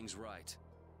make things right.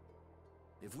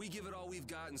 If we give it all we've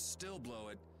got and still blow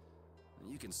it,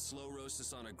 you can slow roast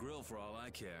us on a grill for all I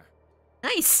care.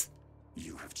 Nice!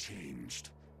 You have changed.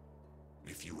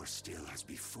 If you were still as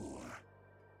before.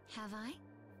 Have I?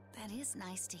 That is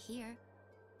nice to hear.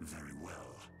 Very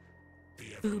well.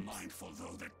 Be ever mindful,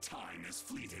 though, that time is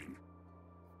fleeting.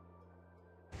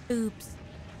 Oops.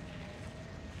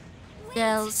 Wait.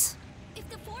 Girls. If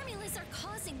the formulas are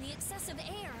causing the excessive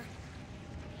air,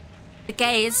 The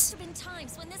gays. there must have been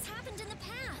times when this happened in the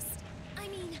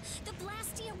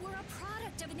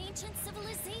product of an ancient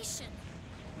civilization.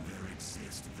 There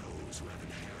exist those who have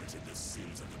inherited the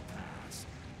sins of the past.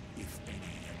 If any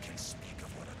yet can speak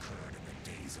of what occurred in the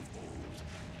days of old,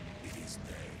 it is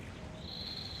they.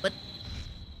 What?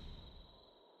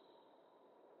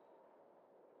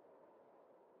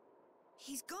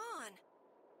 He's gone.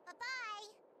 Bye-bye.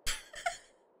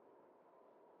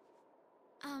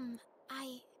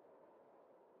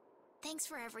 Thanks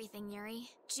for everything, Yuri.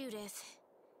 Judith,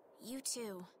 you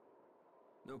too.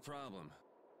 No problem.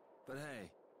 But hey,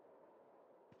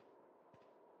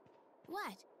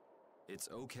 What? it's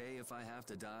okay if I have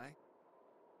to die?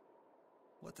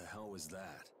 What the hell was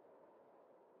that?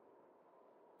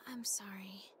 I'm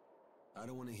sorry. I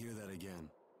don't want to hear that again.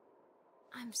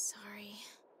 I'm sorry.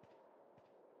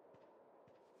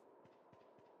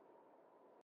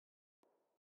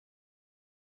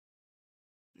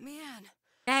 Man.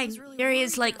 Dang, really Yuri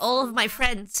is worried like there all for a of my while.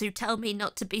 friends who tell me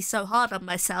not to be so hard on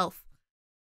myself.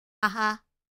 Uh-huh.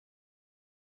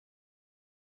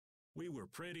 We were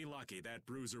pretty lucky that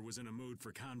Bruiser was in a mood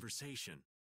for conversation.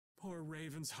 Poor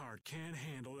Raven's heart can't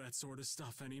handle that sort of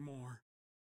stuff anymore.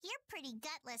 You're pretty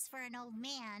gutless for an old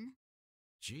man.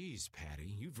 Geez, Patty,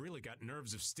 you've really got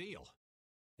nerves of steel.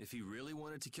 If he really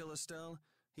wanted to kill Estelle,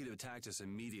 he'd have attacked us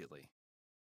immediately.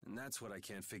 And that's what I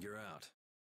can't figure out.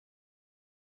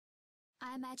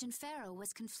 I imagine Pharaoh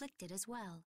was conflicted as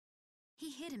well.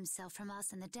 He hid himself from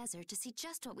us in the desert to see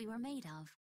just what we were made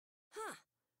of. Huh.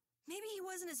 Maybe he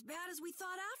wasn't as bad as we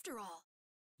thought after all.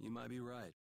 You might be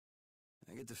right.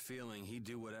 I get the feeling he'd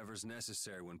do whatever's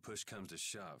necessary when push comes to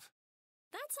shove.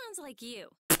 That sounds like you.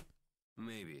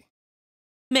 Maybe.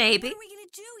 Maybe. What are we gonna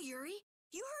do, Yuri?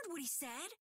 You heard what he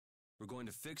said. We're going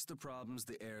to fix the problems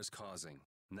the air's causing,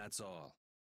 and that's all.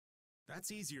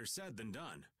 That's easier said than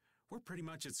done. We're pretty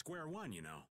much at square one, you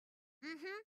know.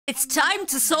 Mm-hmm. It's time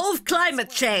to solve climate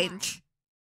change.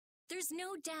 There's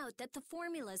no doubt that the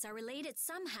formulas are related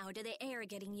somehow to the air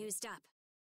getting used up.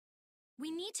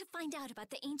 We need to find out about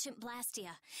the ancient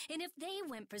Blastia, and if they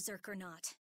went berserk or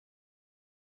not.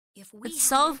 If we Let's have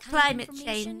solve that kind of climate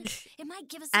information, change it might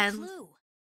give us a and clue.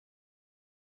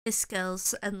 This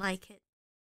girl's unlike it.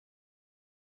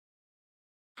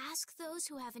 Ask those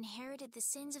who have inherited the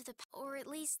sins of the or at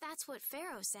least that's what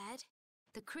Pharaoh said.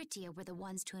 The Critia were the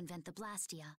ones to invent the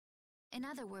Blastia. In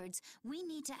other words, we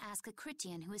need to ask a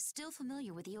Critian who is still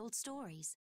familiar with the old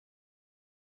stories.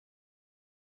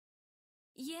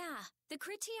 Yeah, the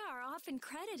Critia are often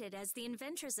credited as the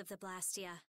inventors of the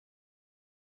Blastia.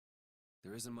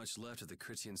 There isn't much left of the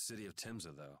Critian city of Timza,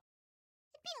 though.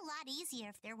 It'd be a lot easier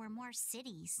if there were more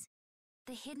cities.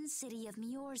 The hidden city of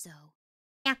Miorzo.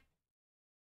 Yeah.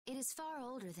 It is far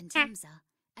older than Timza,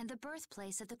 and the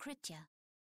birthplace of the Critia.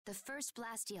 The first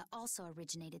Blastia also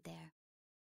originated there.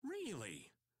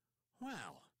 Really?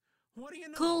 Well, what do you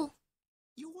know? Cool.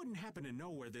 You wouldn't happen to know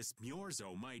where this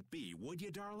Miorzo might be, would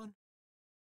you, darling?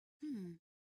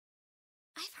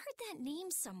 I've heard that name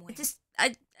somewhere.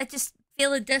 I just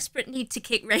feel a desperate need to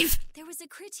kick Raven. There was a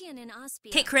Critian in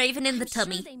Ospia. Kick Raven in the I'm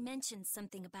tummy. Sure they mentioned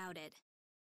something about it.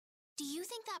 Do you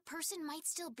think that person might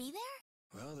still be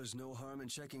there? Well, there's no harm in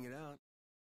checking it out.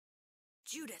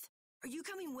 Judith, are you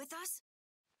coming with us?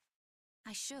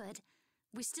 I should.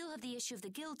 We still have the issue of the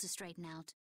guild to straighten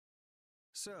out.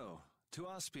 So, to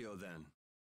Ospio then.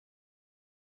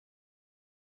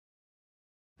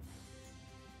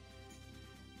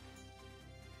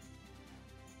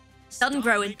 Sun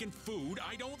growing. Making food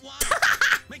I don't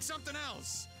like. Make something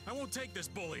else. I won't take this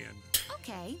bullying.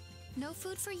 Okay, no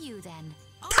food for you then.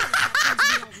 All of us have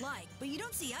things we don't like, but you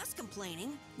don't see us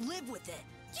complaining. Live with it.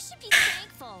 You should be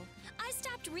thankful. I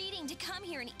stopped reading to come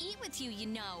here and eat with you, you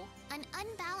know. An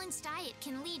unbalanced diet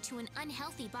can lead to an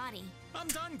unhealthy body. I'm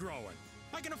done growing.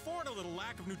 I can afford a little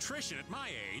lack of nutrition at my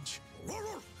age.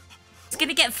 It's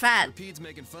gonna get fat. Rapide's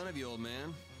making fun of you, old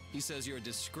man. He says you're a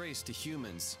disgrace to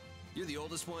humans. You're the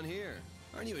oldest one here.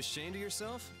 Aren't you ashamed of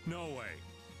yourself? No way.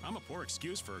 I'm a poor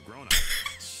excuse for a grown-up.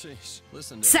 Sheesh.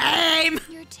 Listen to Same.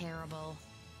 You're terrible.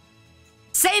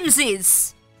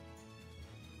 Samesies.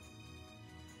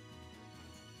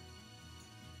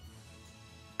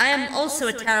 I am also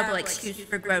a terrible excuse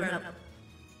for a grown-up.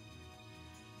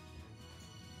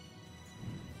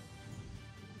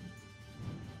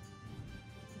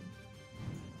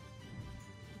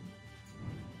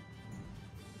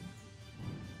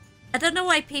 I don't know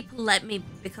why people let me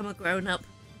become a grown-up.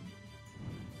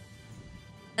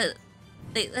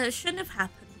 That shouldn't have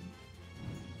happened.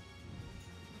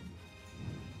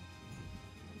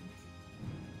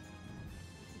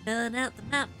 Filling out the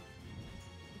map.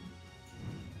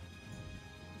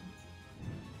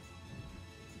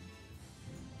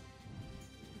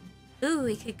 Ooh,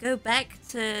 we could go back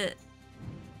to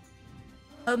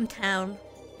Hometown.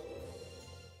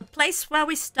 The place where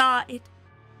we started.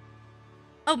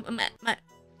 Oh,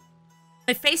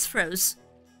 my face froze.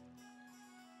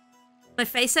 My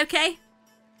face okay?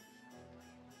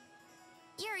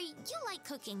 Yuri, you like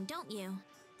cooking, don't you?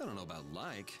 I don't know about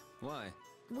like. Why?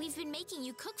 We've been making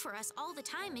you cook for us all the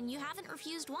time and you haven't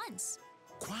refused once.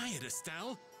 Quiet,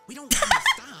 Estelle. We don't want to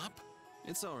stop.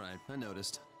 It's alright, I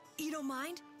noticed. You don't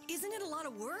mind? Isn't it a lot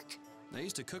of work? I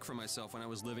used to cook for myself when I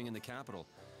was living in the capital.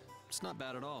 It's not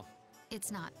bad at all.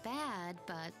 It's not bad,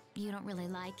 but you don't really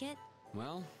like it?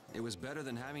 Well, it was better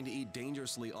than having to eat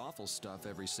dangerously awful stuff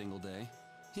every single day.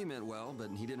 He meant well, but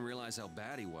he didn't realize how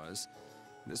bad he was.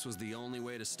 This was the only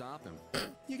way to stop him.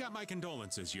 You got my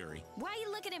condolences, Yuri. Why are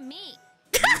you looking at me?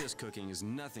 Rita's cooking is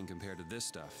nothing compared to this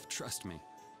stuff, trust me.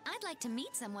 I'd like to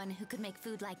meet someone who could make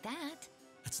food like that.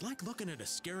 It's like looking at a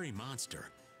scary monster.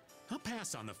 I'll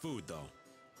pass on the food, though.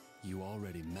 You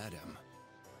already met him.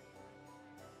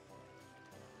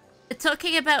 They're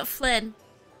talking about Flynn.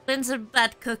 Flynn's a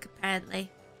bad cook,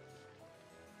 apparently.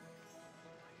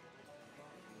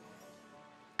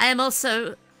 I am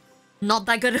also not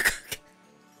that good at cooking.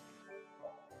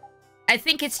 I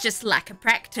think it's just lack of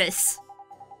practice.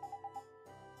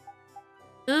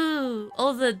 Ooh,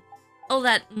 all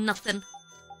that nothing.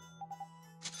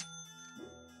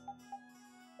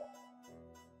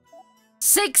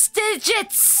 Six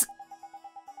digits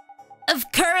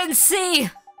of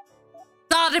currency.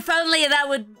 God, if only that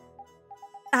would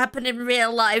happen in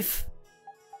real life.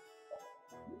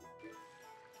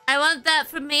 I want that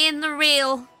for me in the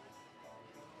real.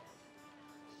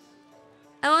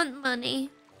 I want money.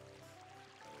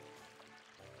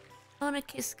 I want to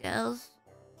kiss girls.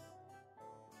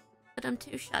 But I'm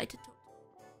too shy to talk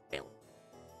to real.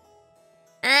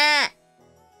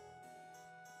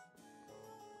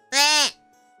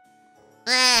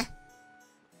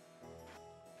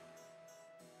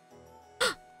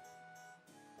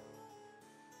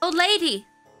 Old lady.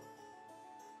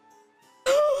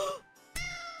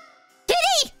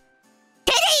 Kitty!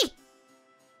 Kitty!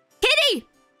 Kitty!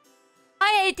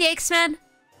 Hi, ADX man.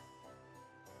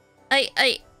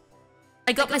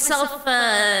 I got myself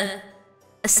a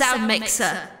sound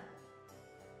mixer.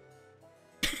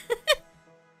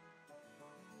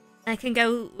 I can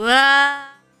go. Wah,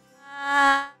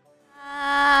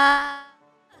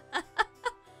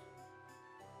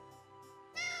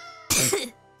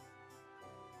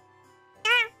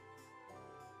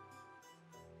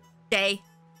 Gay.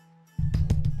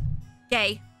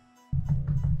 Gay.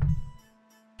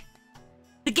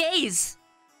 The gays.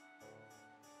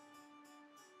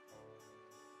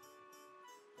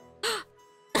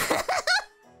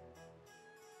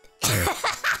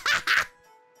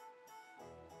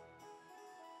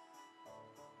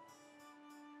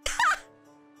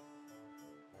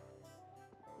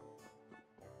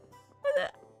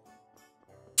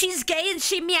 She's gay and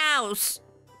she meows.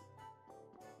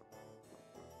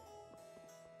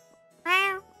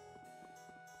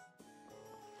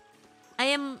 I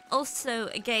am also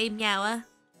a gay meower.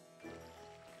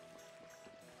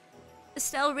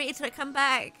 Estelle, Rita, come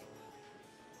back.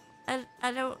 I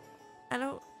don't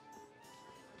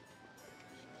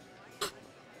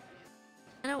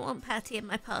want Patty in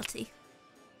my party.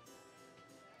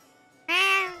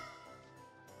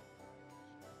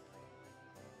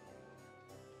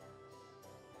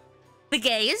 The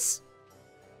gays?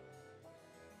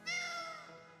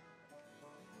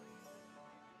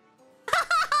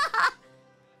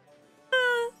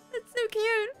 That's so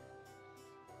cute.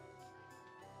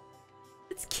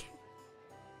 It's cute.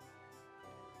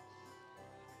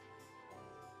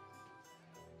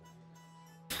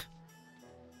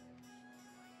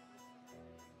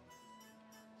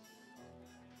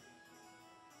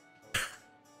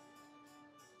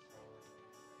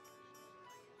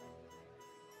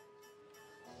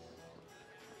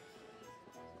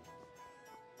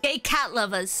 Gay cat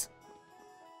lovers.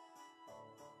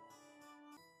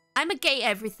 I'm a gay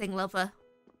everything lover.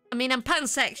 I mean, I'm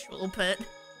pansexual, but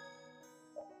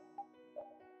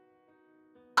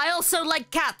I also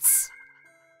like cats.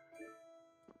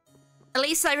 At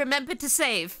least I remembered to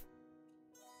save.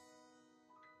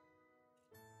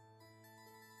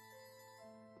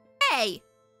 Hey!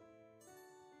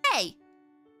 Hey!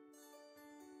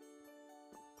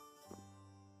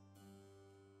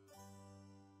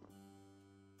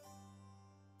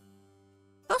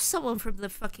 Or someone from the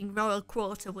fucking royal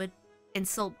quarter would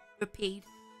insult Repeat.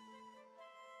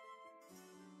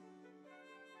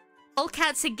 All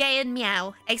cats are gay and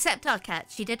meow, except our cat.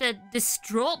 She did a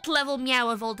distraught level meow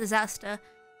of all disaster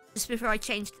just before I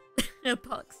changed her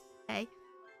box. Okay.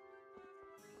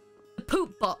 The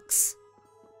poop box.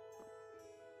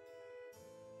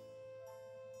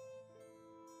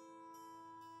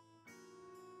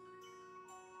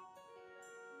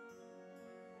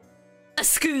 A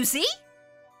scoozy?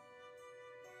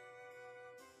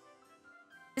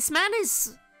 This man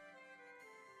is...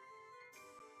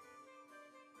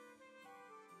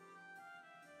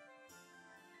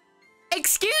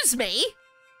 Excuse me?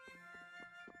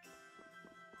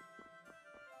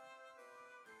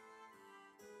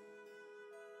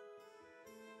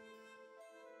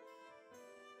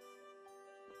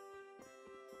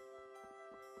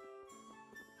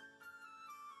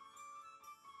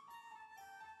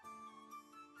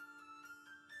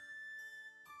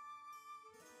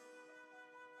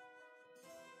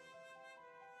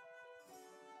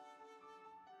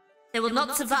 They will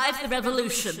not survive the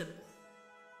revolution.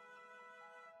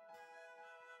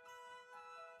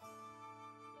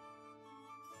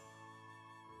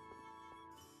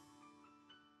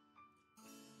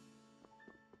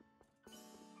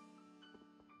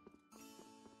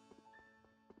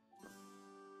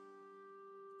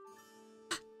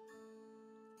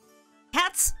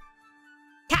 Cats?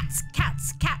 Cats,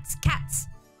 cats, cats, cats.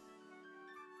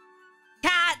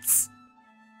 Cats!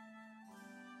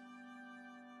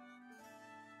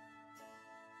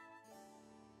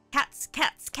 Cats,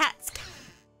 cats, cats.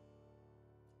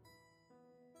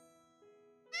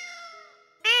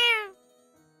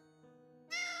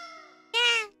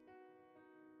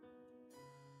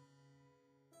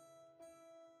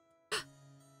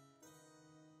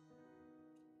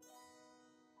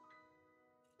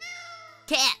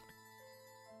 Cat.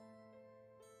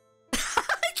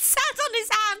 It sat on his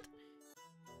hand.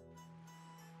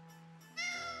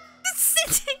 It's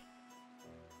sitting.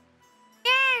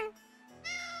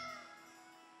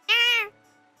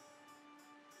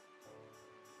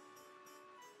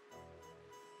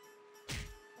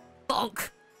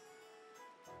 Bonk.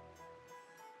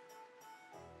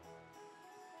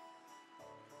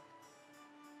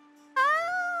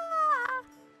 Ah.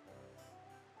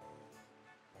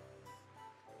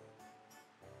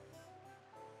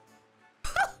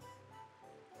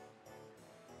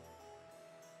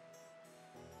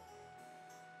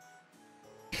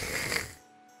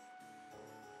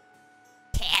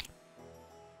 Cat.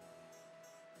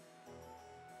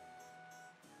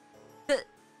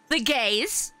 The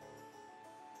gays.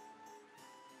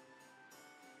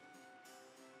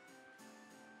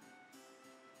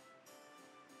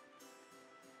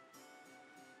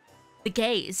 The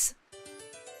gaze.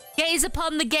 Gaze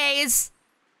upon the gaze.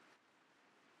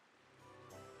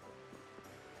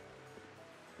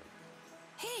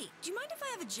 Hey, do you mind if I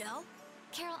have a gel?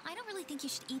 Carol, I don't really think you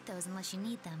should eat those unless you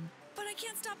need them. But I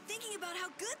can't stop thinking about how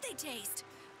good they taste.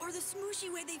 Or the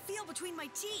smooshy way they feel between my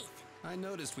teeth. I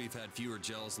noticed we've had fewer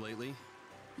gels lately.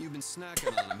 You've been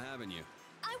snacking on them, haven't you?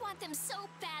 I want them so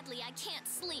badly I can't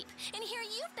sleep. And here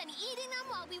you've been eating them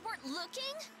while we weren't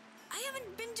looking? I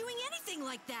haven't been doing anything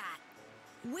like that.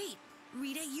 Wait,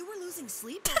 Rita, you were losing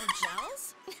sleep over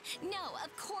gels? No,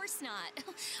 of course not.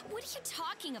 What are you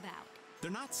talking about? They're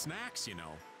not snacks, you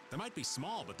know. They might be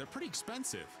small, but they're pretty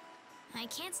expensive. I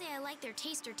can't say I like their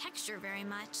taste or texture very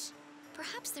much.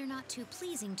 Perhaps they're not too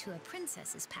pleasing to a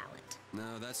princess's palate.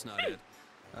 No, that's not it.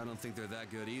 I don't think they're that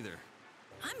good either.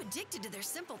 I'm addicted to their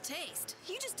simple taste.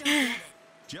 You just don't get it.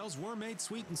 Gels were made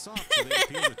sweet and soft, so they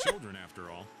appeal to children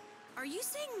after all. Are you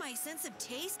saying my sense of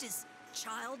taste is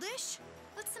childish?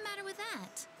 What's the matter with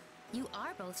that? You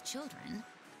are both children.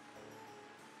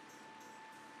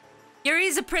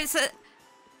 Yuri's a princess.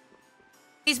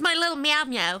 He's my little meow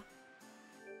meow.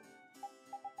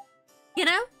 You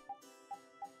know?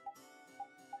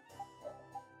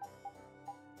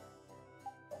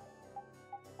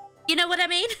 You know what I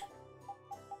mean?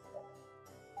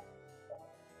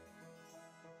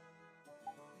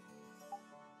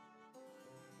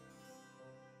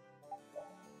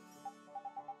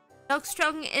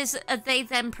 Dogstrong is a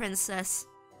they-them princess.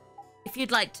 If you'd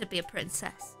like to be a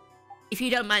princess. If you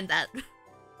don't mind that.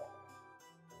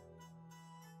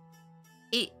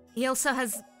 He also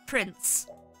has prince.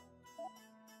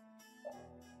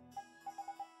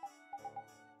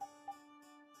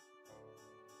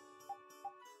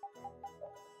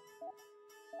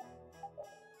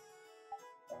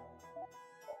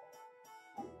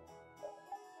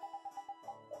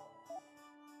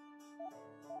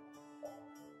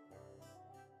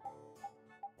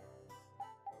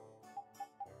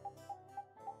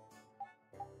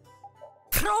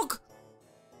 Krog!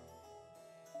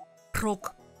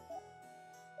 Krog.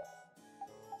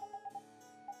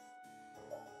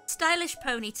 Stylish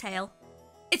ponytail.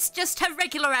 It's just her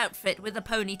regular outfit with a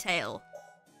ponytail.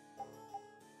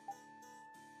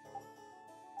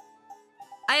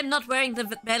 I am not wearing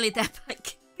the belly that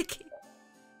bikini.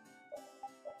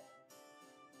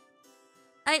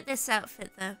 I like this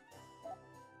outfit though.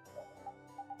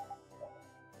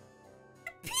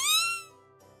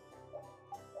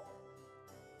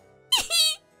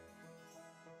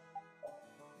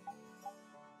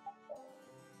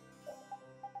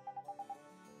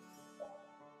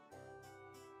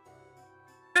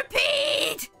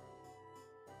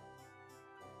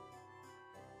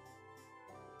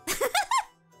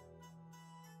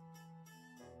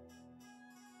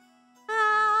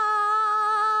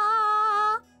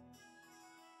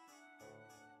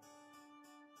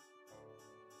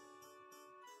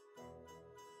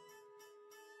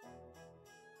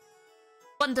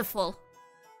 Wonderful.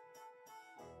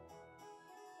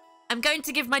 I'm going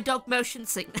to give my dog motion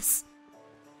sickness.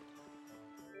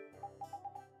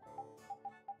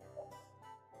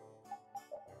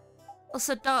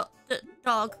 Also, dog.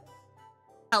 Help.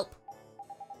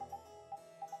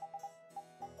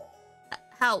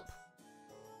 Help.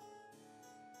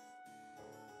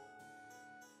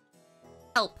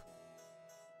 Help.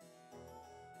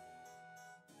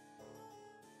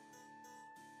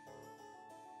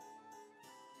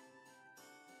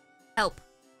 Help.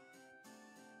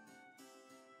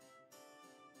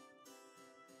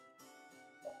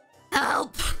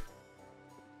 Help!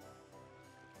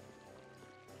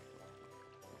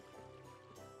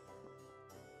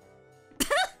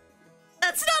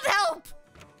 That's not help!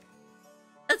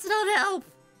 That's not help!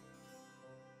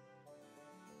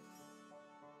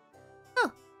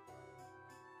 Oh.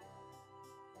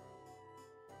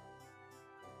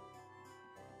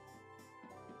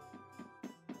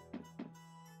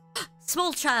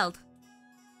 Small child.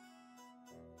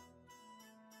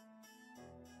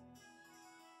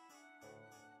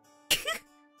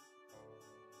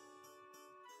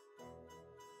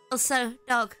 Also,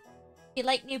 dog, you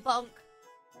like new bonk?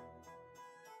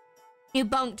 New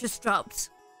bonk just dropped.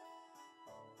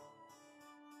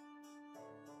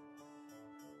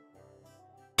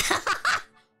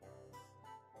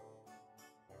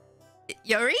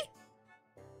 Yuri?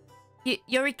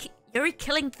 Yuri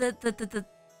killing the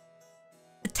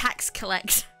tax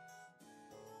collector.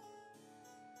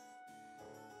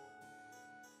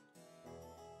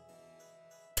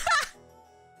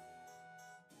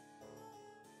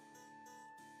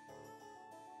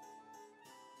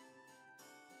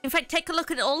 In fact, take a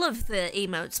look at all of the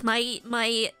emotes.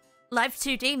 My live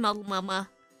 2D model mama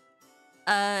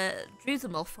drew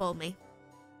them all for me.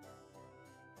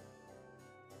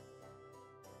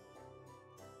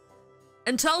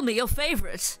 And told me your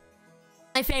favorite.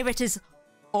 My favorite is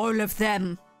all of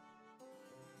them.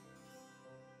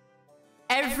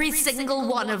 Every single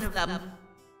one of them.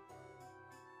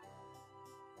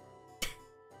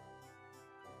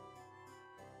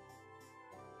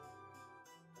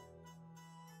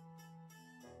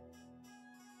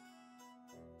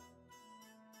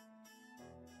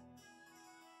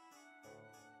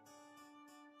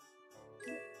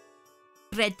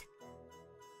 Red.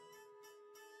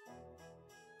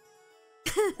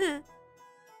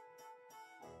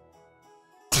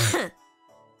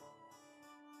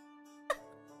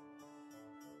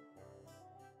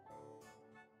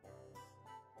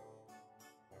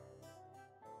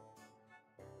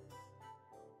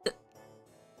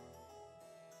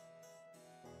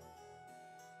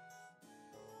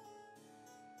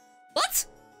 What?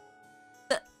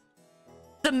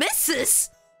 The missus?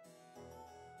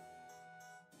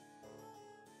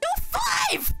 You're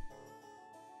 5!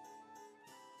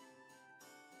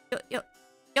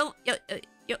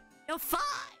 You're 5!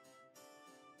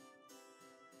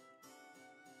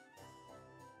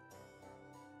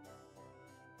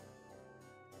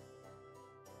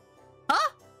 Huh?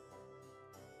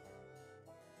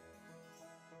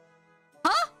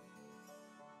 Huh?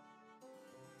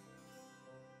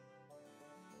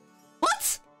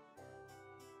 What?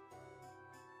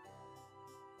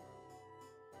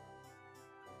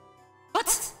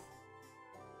 What?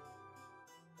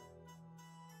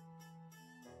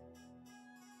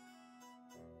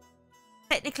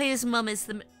 Technically, his mum is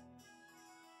the...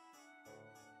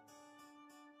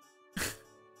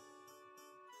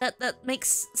 That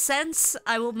makes sense.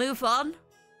 I will move on.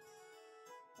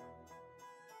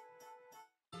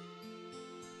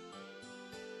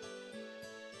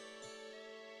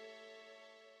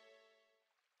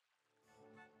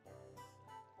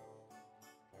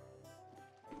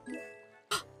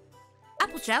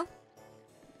 Apple gel.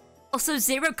 Also,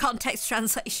 zero context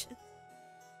translation.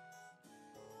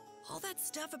 All that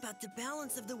stuff about the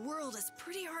balance of the world is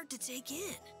pretty hard to take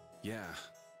in. Yeah,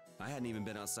 I hadn't even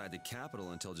been outside the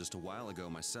capital until just a while ago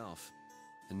myself.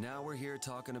 And now we're here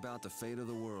talking about the fate of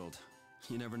the world.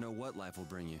 You never know what life will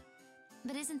bring you.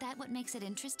 But isn't that what makes it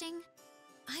interesting?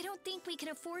 I don't think we can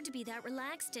afford to be that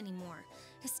relaxed anymore.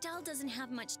 Estelle doesn't have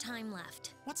much time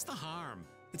left. What's the harm?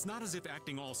 It's not as if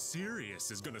acting all serious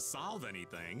is gonna solve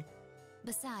anything.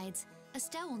 Besides,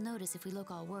 Estelle will notice if we look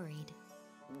all worried.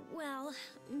 Well,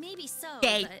 maybe so,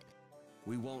 Gay. but...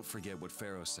 We won't forget what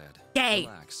Pharaoh said. Gay.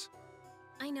 Relax.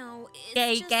 I know, it's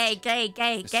Gay, just...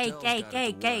 Estelle's got it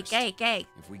the worst. gay.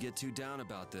 If we get too down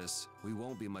about this, we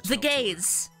won't be much The help to her.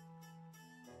 gays.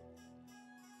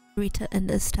 Rita and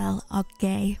Estelle are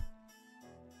gay.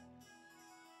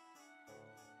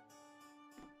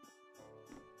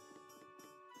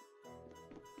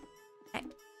 Okay.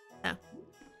 Oh.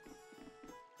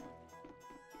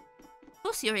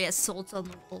 course Yuri has swords on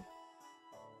the wall.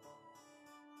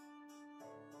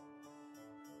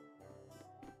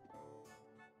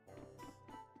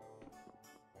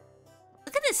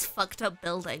 Look at this fucked up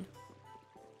building.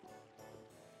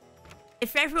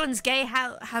 If everyone's gay,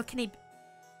 how can he...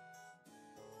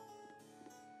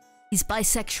 He's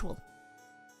bisexual.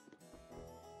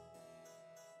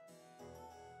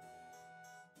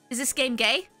 Is this game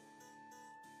gay?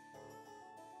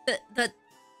 The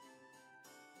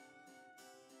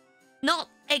not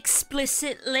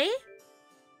explicitly.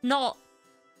 Not...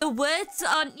 The words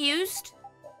aren't used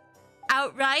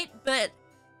outright, but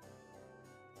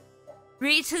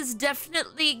Rita's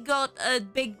definitely got a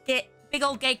big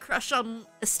old gay crush on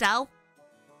Estelle,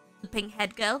 the pink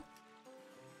head girl.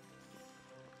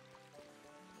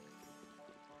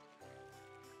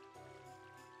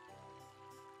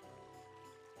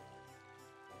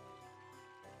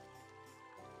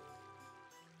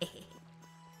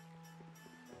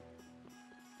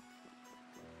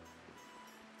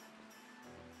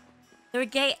 There are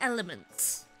gay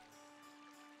elements.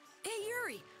 Hey,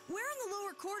 Yuri, where in the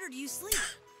lower quarter do you sleep?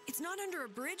 It's not under a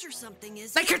bridge or something,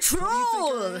 is Like it? a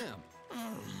troll!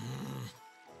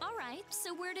 Alright,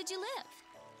 so where did you live?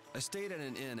 I stayed at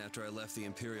an inn after I left the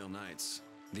Imperial Knights.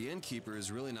 The innkeeper is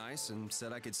really nice and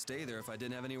said I could stay there if I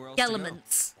didn't have anywhere else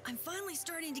Elements. I'm finally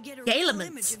starting to get a Gay real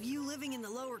elements. image of you living in the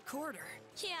lower quarter.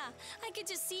 Yeah, I could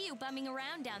just see you bumming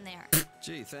around down there. to go.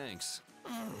 Gee, thanks.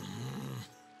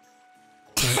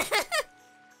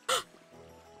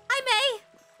 Hi,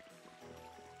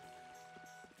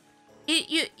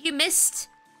 May. You missed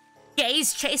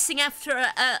gays chasing after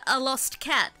a lost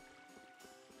cat.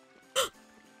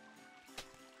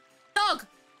 Dog.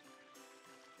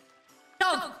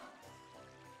 Dog.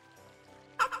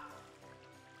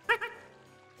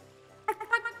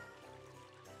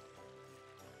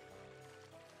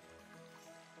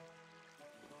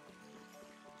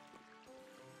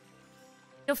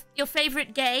 Your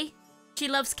favorite gay? She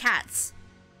loves cats.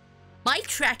 My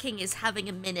tracking is having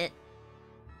a minute.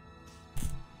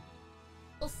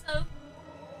 Also,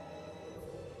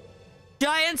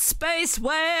 giant space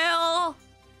whale.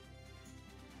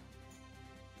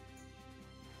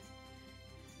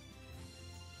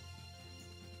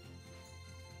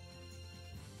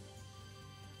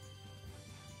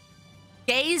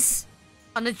 Gaze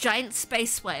on a giant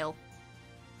space whale.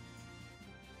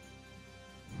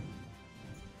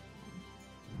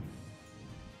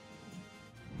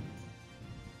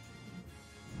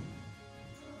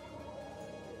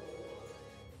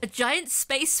 A giant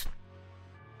space...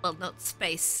 Well, not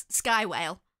space. Sky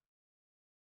whale.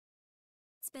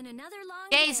 It's been another long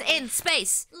Gaze day. in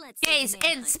space. Let's Gaze save the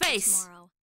in manhunt for space. tomorrow.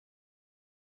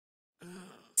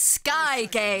 Sky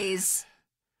gaze.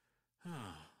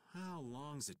 How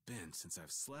long's it been since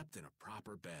I've slept in a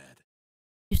proper bed?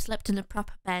 You slept in a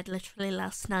proper bed literally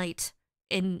last night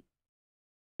in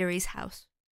Yuri's house.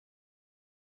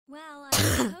 Well, I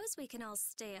suppose we can all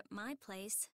stay at my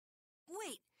place.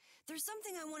 Wait, there's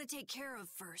something I want to take care of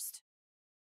first.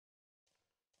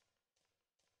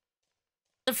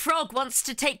 The frog wants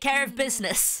to take care of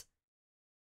business.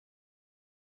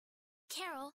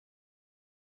 Carol,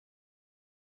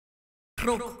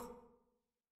 Frog.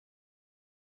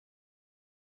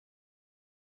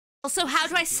 Also, how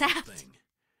do I sound?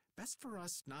 Best for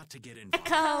us not to get involved.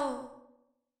 Echo.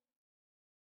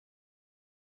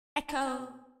 Echo.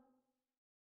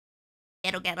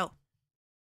 Ghetto, ghetto.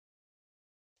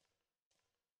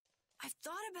 I've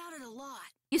thought about it a lot.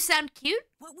 You sound cute.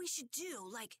 What we should do,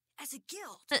 like, as a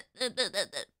guild.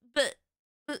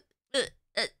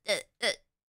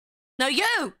 No,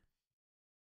 you!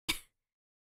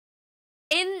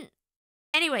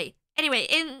 Anyway,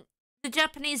 in the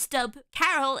Japanese dub,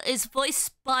 Carol is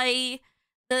voiced by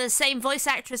the same voice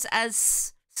actress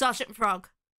as Sergeant Frog.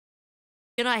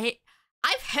 You know,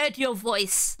 I've heard your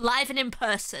voice live and in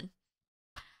person.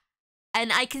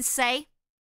 And I can say,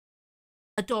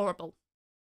 adorable.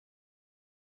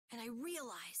 And I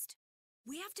realized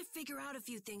we have to figure out a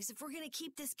few things if we're going to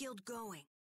keep this guild going.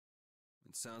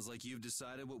 It sounds like you've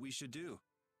decided what we should do.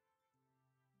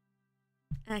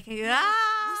 And I can go, We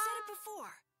said it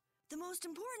before. The most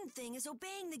important thing is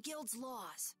obeying the guild's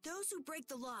laws. Those who break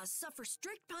the laws suffer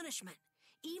strict punishment,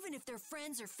 even if they're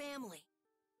friends or family.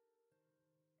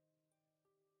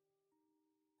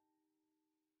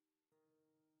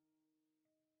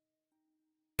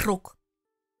 Frog.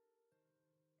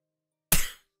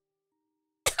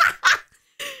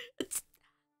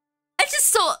 I just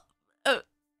saw a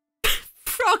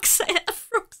frog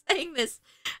saying this,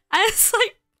 and it's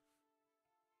like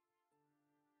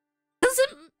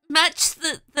doesn't match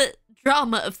the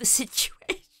drama of the situation.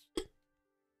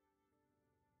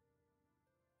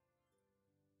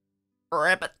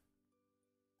 Ribbit.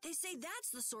 They say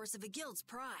that's the source of a guild's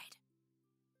pride.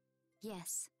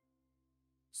 Yes.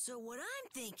 So what I'm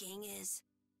thinking is...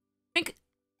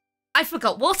 I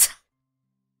forgot water.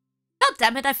 God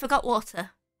damn it, I forgot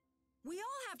water. we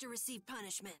all have to receive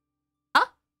punishment. Huh?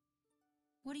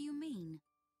 What do you mean?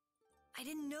 I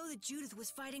didn't know that Judith was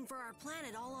fighting for our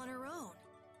planet all on her own.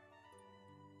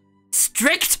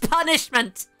 Strict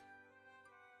punishment.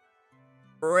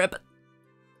 Ribbit.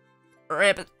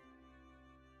 Ribbit.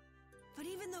 But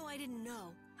even though I didn't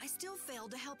know, I still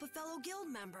failed to help a fellow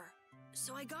guild member.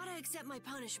 So I gotta accept my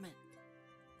punishment.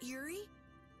 Yuri?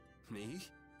 Me?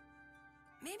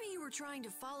 Maybe you were trying to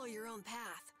follow your own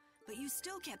path, but you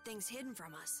still kept things hidden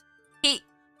from us. He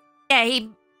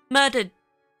murdered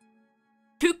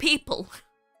 2 people.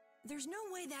 There's no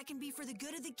way that can be for the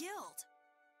good of the guild.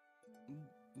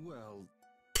 Well...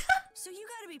 So you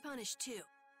gotta be punished too.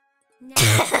 Now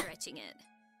you're stretching it.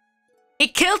 He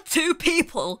killed 2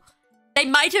 people. They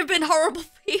might have been horrible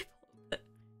people.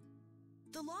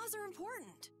 The laws are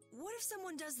important. What if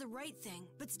someone does the right thing,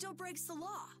 but still breaks the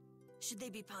law? Should they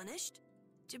be punished?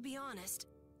 To be honest,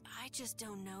 I just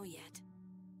don't know yet.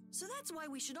 So that's why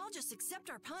we should all just accept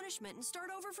our punishment and start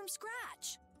over from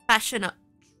scratch. Passionate.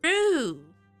 True.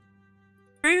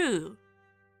 True.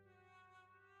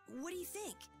 What do you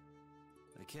think?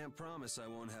 I can't promise I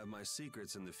won't have my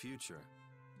secrets in the future.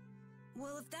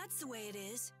 Well, if that's the way it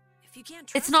is, if you can't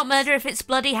trust It's not us, murder if it's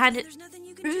bloody-handed. there's nothing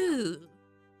you can True. do.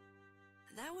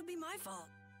 That would be my fault.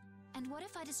 And what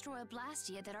if I destroy a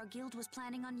Blastia that our guild was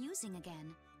planning on using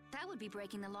again? That would be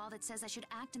breaking the law that says I should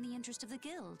act in the interest of the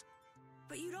guild.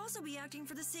 But you'd also be acting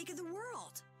for the sake of the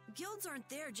world. Guilds aren't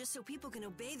there just so people can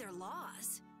obey their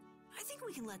laws. I think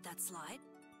we can let that slide.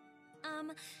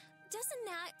 Doesn't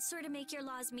that sort of make your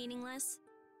laws meaningless?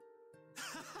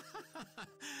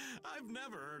 I've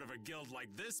never heard of a guild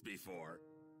like this before.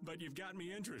 But you've got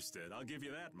me interested, I'll give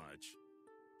you that much.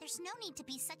 There's no need to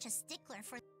be such a stickler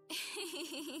for...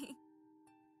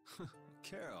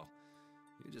 Carol,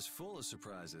 you're just full of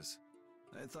surprises.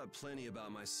 I thought plenty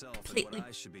about myself and Completely what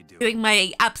I should be doing. Doing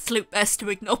my absolute best to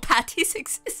ignore Patty's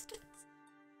existence.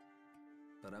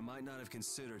 But I might not have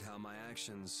considered how my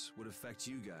actions would affect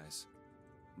you guys.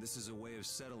 This is a way of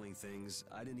settling things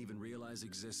I didn't even realize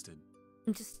existed.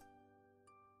 I'm just...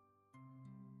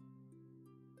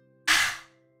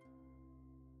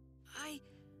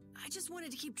 I just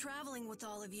wanted to keep traveling with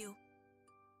all of you.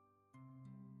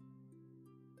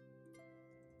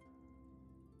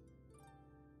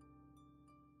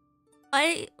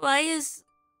 Why is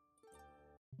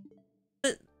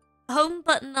the home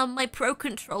button on my Pro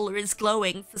Controller is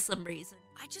glowing for some reason?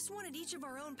 I just wanted each of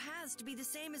our own paths to be the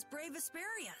same as brave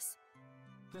Vesperia's.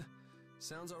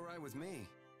 Sounds alright with me.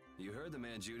 You heard the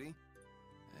man, Judy.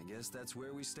 I guess that's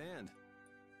where we stand.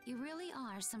 You really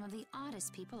are some of the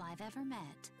oddest people I've ever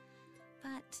met.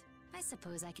 But I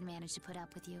suppose I can manage to put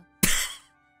up with you.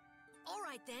 All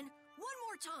right then, one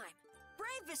more time.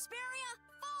 Brave Vesperia,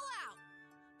 fall out!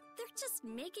 They're just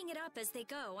making it up as they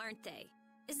go, aren't they?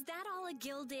 Is that all a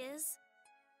guild is?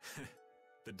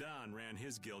 The Don ran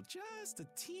his guild just a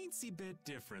teensy bit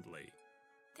differently.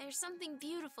 There's something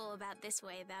beautiful about this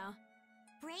way, though.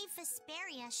 Brave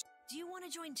Vesperia. Do you want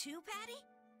to join too, Patty?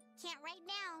 Can't right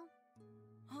now.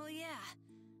 Oh yeah.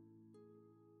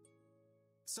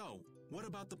 So, what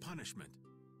about the punishment?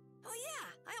 Oh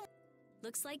yeah,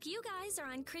 Looks like you guys are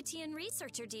on Critian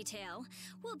researcher detail.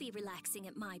 We'll be relaxing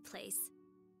at my place.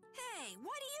 Hey,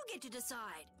 why do you get to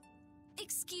decide?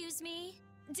 Excuse me?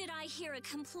 Did I hear a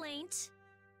complaint?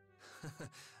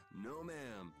 No,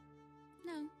 ma'am.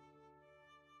 No.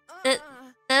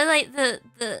 They're like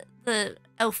the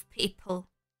elf people,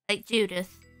 like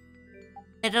Judith.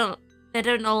 They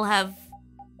don't all have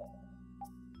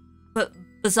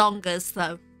bazongas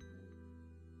though.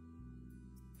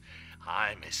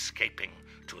 I'm escaping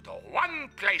to the one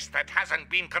place that hasn't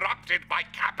been corrupted by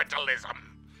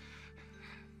capitalism.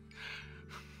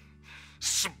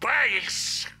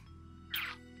 Space!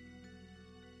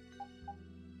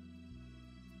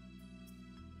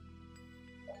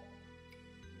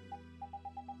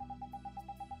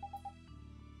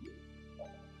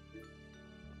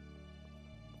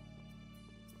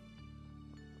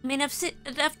 I mean, I've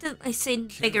definitely seen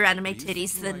bigger anime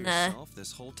titties than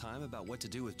this whole time about what to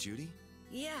do with Judy?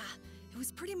 Yeah, it was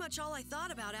pretty much all I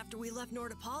thought about after we left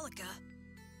Nordopolica.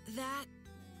 That...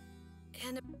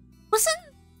 and... Wasn't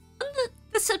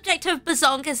the subject of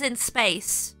bazongas in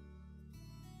space?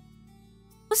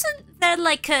 Wasn't there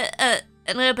like an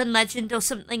urban legend or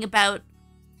something about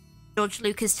George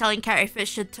Lucas telling Carrie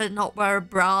Fisher to not wear a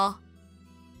bra?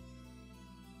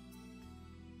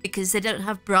 Because they don't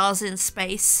have bras in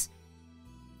space.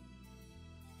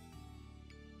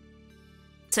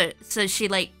 So she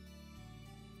like,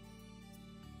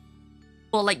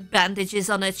 or like bandages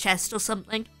on her chest or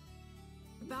something.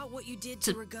 About what you did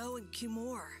to Rago and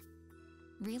Cumore.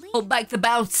 Really? Hold back the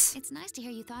bounce. It's nice to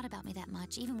hear you thought about me that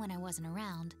much, even when I wasn't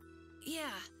around.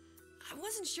 Yeah, I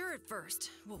wasn't sure at first.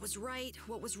 What was right,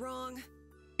 what was wrong.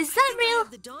 Is that real? I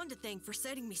have the Dawn to thank for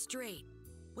setting me straight.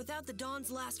 Without the Dawn's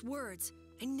last words,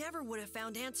 I never would have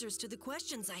found answers to the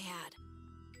questions I had.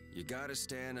 You gotta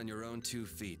stand on your own 2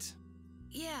 feet.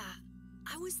 Yeah,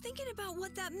 I was thinking about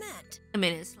what that meant. I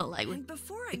mean, it's not like we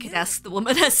I could knew ask it, the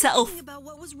woman I was herself. thinking about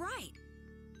what was right.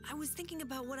 I was thinking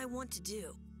about what I want to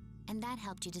do. And that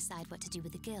helped you decide what to do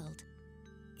with the guild.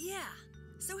 Yeah,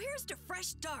 so here's to fresh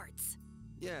starts.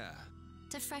 Yeah.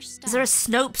 To fresh starts. Is there a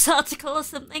Snopes article or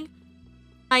something?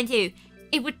 Mind you,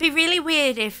 it would be really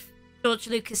weird if George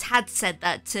Lucas had said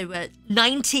that to a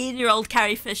 19-year-old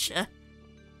Carrie Fisher.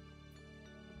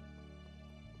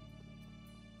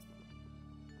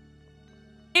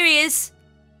 Here he is.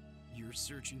 You're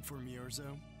searching for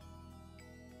Miorzo?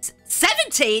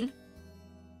 17?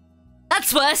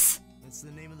 That's worse. That's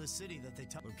the name of the city that they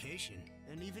tell location.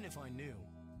 And even if I knew,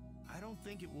 I don't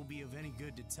think it will be of any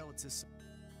good to tell it to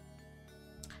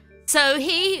So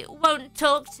he won't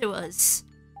talk to us.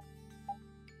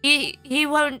 He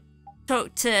won't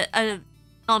talk to a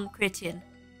non-Critian.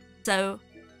 So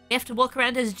we have to walk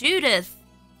around as Judith.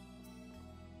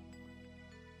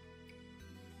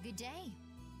 Good day.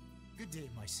 Good day,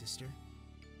 my sister.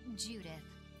 Judith.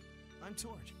 I'm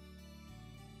Tort.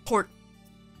 Tort.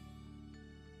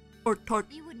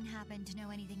 You wouldn't happen to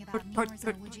know anything about Tort,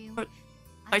 Miorzo, would you? Tort.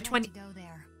 I'd like 20. to go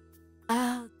there.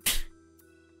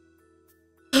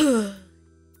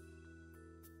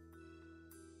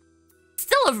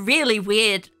 Still a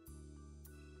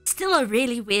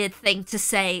really weird thing to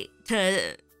say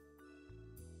to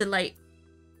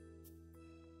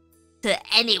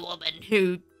any woman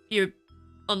who you're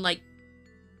on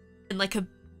in a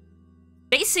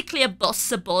basically a boss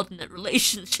subordinate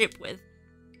relationship with.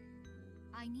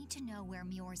 I need to know where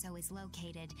Miorzo is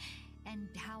located and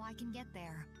how I can get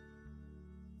there.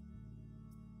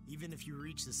 Even if you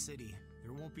reach the city,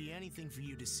 there won't be anything for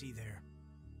you to see there.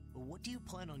 But what do you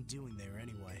plan on doing there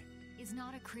anyway? Is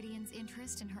not a Critian's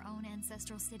interest in her own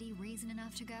ancestral city reason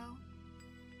enough to go?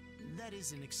 That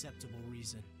is an acceptable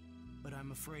reason, but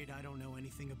I'm afraid I don't know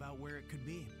anything about where it could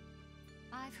be.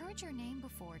 I've heard your name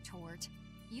before, Tort.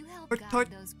 You helped Tort.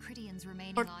 guide those Critians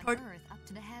remaining Tort. on Tort. Earth up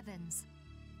to the heavens.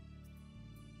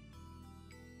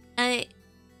 I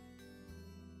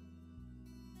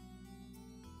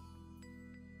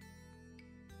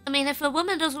mean, if a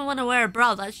woman doesn't want to wear a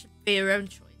bra, that should be her own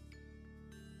choice.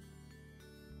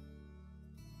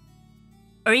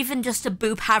 Or even just a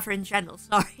boob haver in general,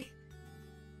 sorry.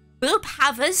 Boob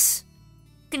havers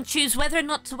can choose whether or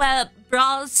not to wear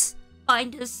bras,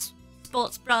 binders,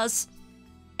 sports bras,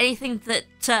 anything that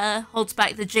holds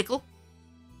back the jiggle,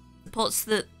 supports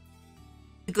the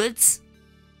goods.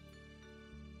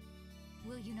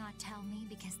 Will you not tell me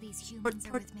because these humans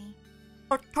are with me?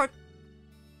 Our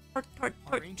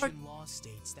ancient law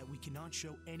states that we cannot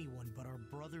show anyone but our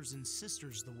brothers and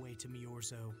sisters the way to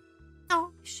Miorzo.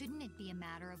 No. Shouldn't it be a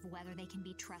matter of whether they can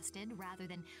be trusted rather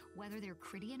than whether they're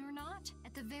Critian or not?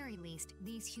 At the very least,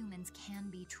 these humans can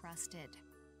be trusted.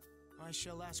 I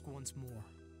shall ask once more.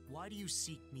 Why do you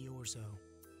seek Miorzo?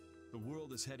 The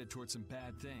world is headed towards some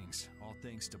bad things, all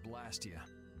thanks to Blastia.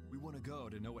 We want to go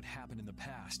to know what happened in the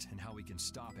past and how we can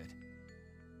stop it.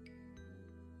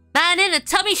 Man in a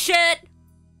tummy shirt!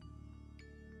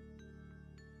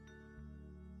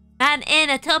 Man in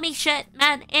a tummy shirt!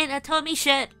 Man in a tummy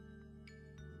shirt!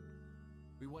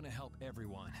 We want to help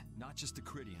everyone, not just the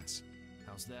Critians.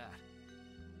 How's that?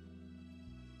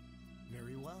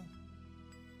 Very well.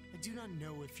 I do not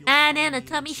know if you'll Man find in a the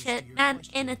tummy answers shirt! to your Man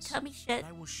in a questions, tummy shirt! but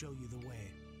I will show you the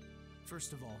way.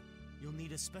 First of all, you'll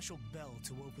need a special bell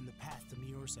to open the path to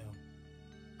Miorzo.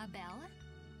 A bell?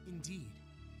 Indeed.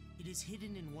 It is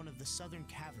hidden in one of the southern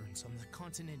caverns on the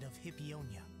continent of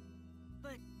Hippionia.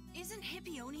 But isn't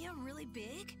Hippionia really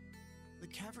big? The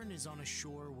cavern is on a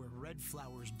shore where red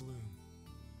flowers bloom.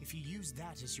 If you use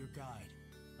that as your guide,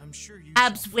 I'm sure you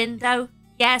Abs window,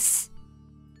 yes.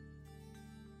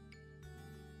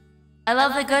 I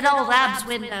love a good old abs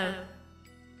window.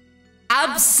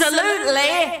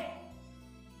 Absolutely!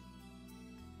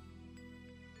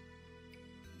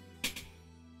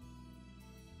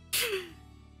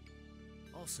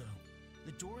 Also,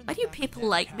 the door in Why the do back of people that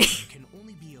like me? cavern can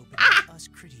only be opened by us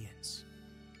Critians.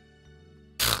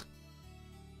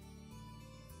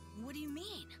 What do you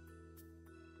mean?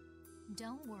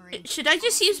 Don't worry. Should I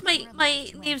just use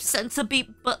my new censor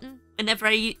beep button whenever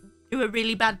I do a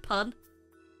really bad pun?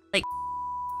 Like,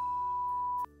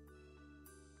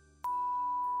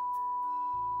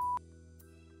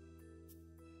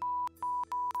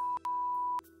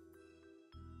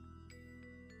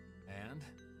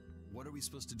 are we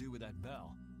supposed to do with that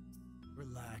bell?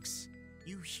 Relax.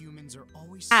 You humans are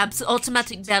always... Ab's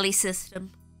automatic belly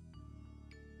system.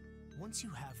 Once you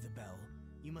have the bell,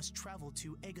 you must travel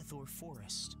to Agathor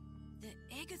Forest. The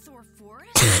Agathor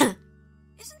Forest?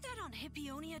 Isn't that on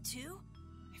Hippionia too?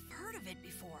 I've heard of it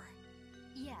before.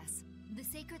 Yes, the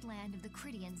sacred land of the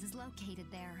Cridians is located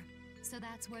there. So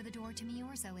that's where the door to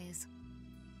Miorzo is.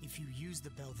 If you use the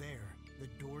bell there, the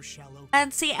door shall open.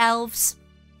 Fancy elves.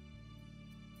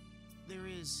 There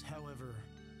is, however,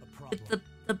 a problem.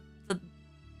 What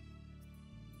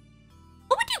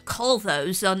would you call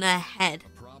those on their head?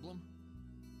 A problem?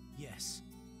 Yes.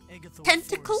 Agathor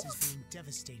Tentacles? Forest is being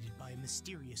devastated by a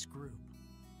mysterious group.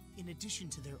 In addition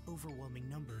to their overwhelming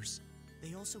numbers,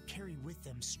 they also carry with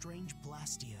them strange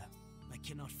blastia. I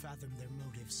cannot fathom their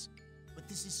motives, but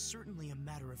this is certainly a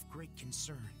matter of great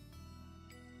concern.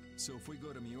 So if we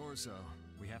go to Miorzo,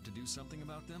 we have to do something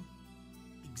about them?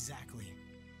 Exactly.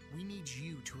 We need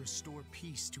you to restore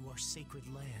peace to our sacred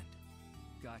land.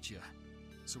 Gotcha.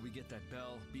 So we get that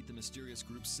bell, beat the mysterious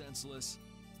group senseless,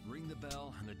 ring the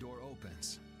bell, and the door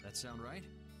opens. That sound right?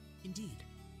 Indeed.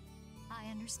 I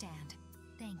understand.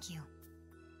 Thank you.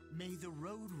 May the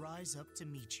road rise up to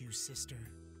meet you, sister.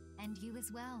 And you as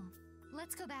well.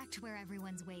 Let's go back to where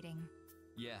everyone's waiting.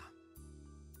 Yeah.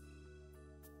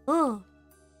 Oh.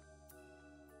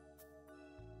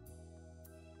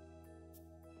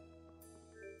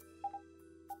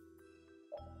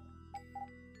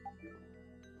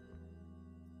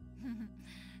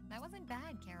 That wasn't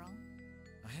bad, Carol.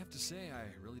 I have to say, I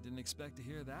really didn't expect to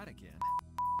hear that again.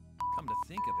 Come to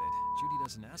think of it, Judy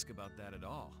doesn't ask about that at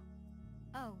all.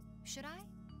 Oh, should I?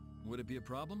 Would it be a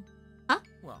problem? Huh?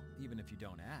 Well, even if you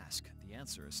don't ask, the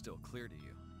answer is still clear to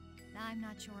you. I'm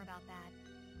not sure about that.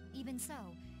 Even so,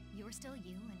 you're still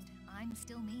you and I'm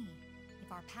still me.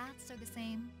 If our paths are the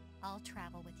same, I'll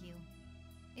travel with you.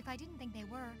 If I didn't think they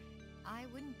were, I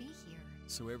wouldn't be here.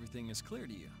 So everything is clear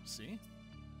to you, see?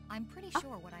 I'm pretty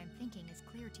sure what I'm thinking is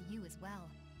clear to you as well.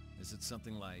 Is it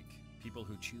something like people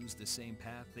who choose the same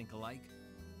path think alike?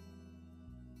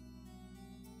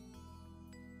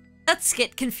 That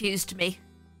skit confused me.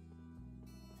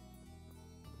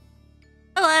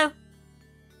 Hello.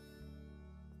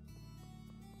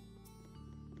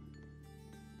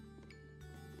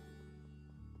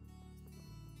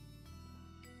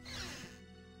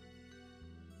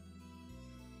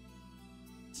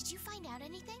 Did you find out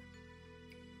anything?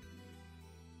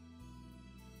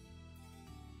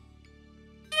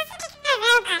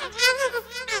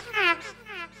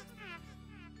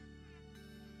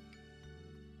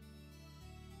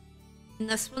 And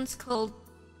this one's called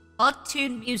Odd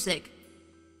Tune Music.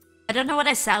 I don't know what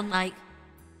I sound like.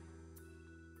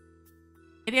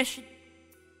 Maybe I should...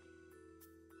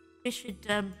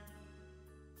 no.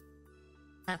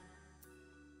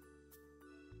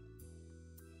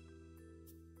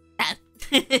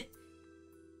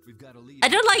 We've got to leave. I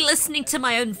don't like listening to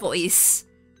my own voice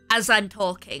as I'm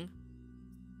talking.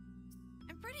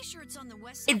 I'm pretty sure it's on the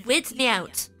west side. It weirds me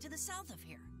out. To the south of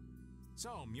here.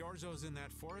 So, Miorzo's in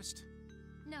that forest?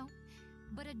 No,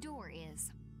 but a door is.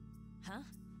 Huh?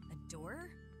 A door?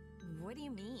 What do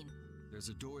you mean? There's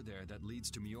a door there that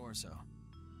leads to Miorzo.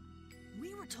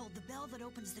 We were told the bell that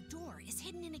opens the door is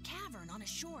hidden in a cavern on a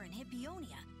shore in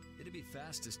Hippionia. It'd be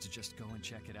fastest to just go and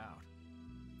check it out.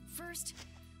 First,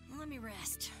 let me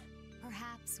rest.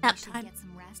 Perhaps we Nap should time. get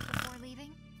some rest before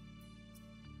leaving?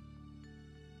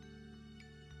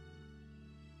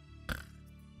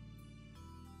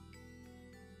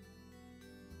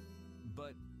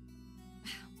 But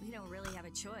We don't really have a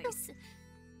choice.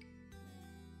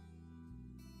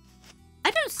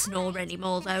 I don't snore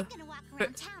anymore, though. I'm gonna walk For-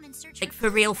 around town and search like, for for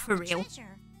real, clues for about the real.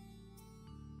 treasure.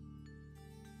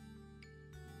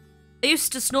 I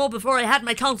used to snore before I had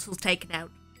my tonsils taken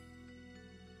out.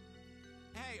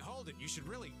 Hey, hold it. You should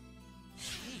really...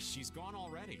 Sheesh, she's gone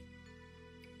already.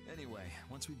 anyway,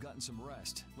 once we've gotten some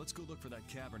rest, let's go look for that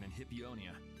cavern in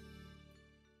Hippionia.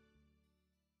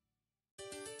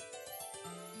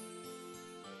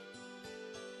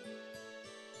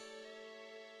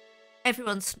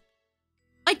 Everyone's...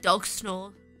 My dog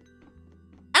snores.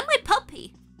 And my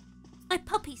puppy. My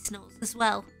puppy snores as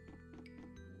well.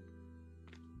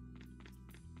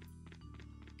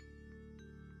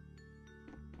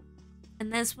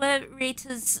 And there's where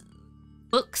Rita's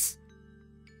books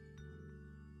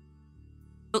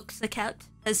are kept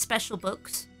as special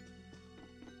books.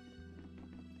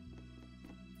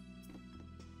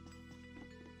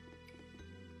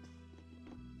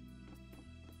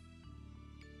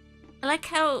 I like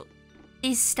how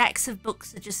these stacks of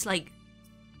books are just like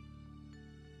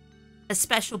as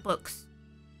special books.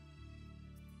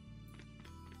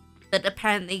 that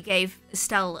apparently gave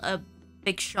Estelle a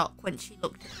big shock when she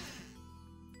looked at it.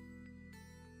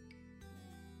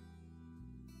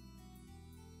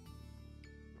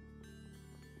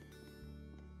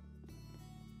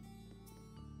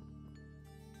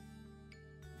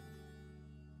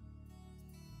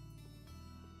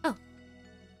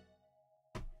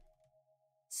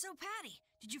 So, Patty,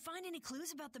 did you find any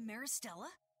clues about the Maristella?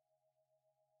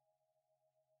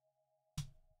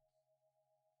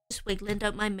 Just wiggling,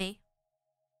 don't mind me.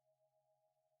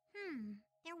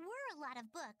 There were a lot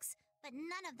of books, but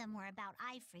none of them were about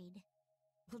Ifrid.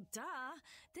 Well, duh.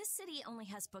 This city only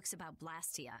has books about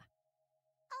Blastia.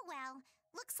 Oh well,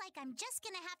 looks like I'm just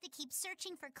gonna have to keep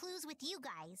searching for clues with you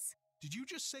guys. Did you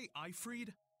just say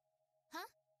Ifrid? Huh?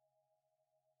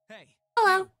 Hey.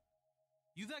 Hello.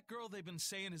 You that girl they've been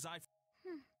saying is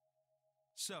Ifrid?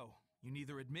 So, you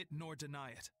neither admit nor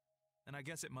deny it. And I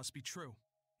guess it must be true.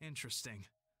 Interesting.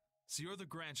 So you're the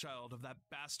grandchild of that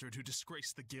bastard who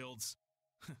disgraced the guilds.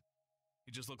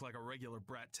 You just look like a regular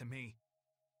brat to me.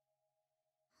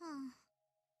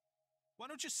 Why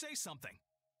don't you say something?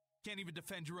 Can't even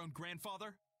defend your own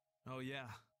grandfather? Oh yeah,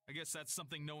 I guess that's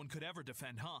something no one could ever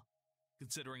defend, huh?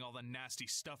 Considering all the nasty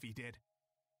stuff he did.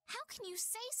 How can you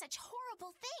say such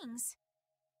horrible things?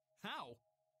 How?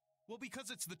 Well,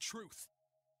 because it's the truth.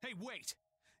 Hey, wait!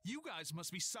 You guys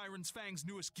must be Siren's Fang's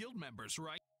newest guild members,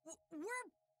 right?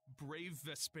 We're... Brave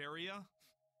Vesperia?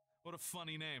 What a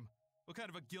funny name. What kind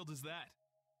of a guild is that?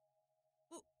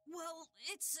 Well,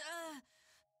 it's,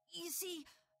 you see...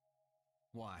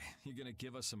 Why? You gonna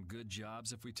give us some good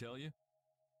jobs if we tell you?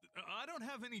 I don't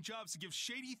have any jobs to give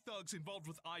shady thugs involved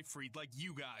with Ifrid like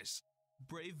you guys.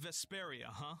 Brave Vesperia,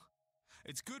 huh?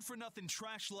 It's good-for-nothing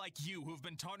trash like you who've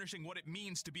been tarnishing what it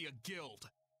means to be a guild.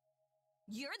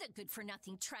 You're the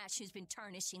good-for-nothing trash who's been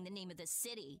tarnishing the name of the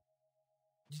city.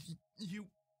 You're...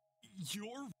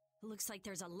 Looks like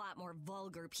there's a lot more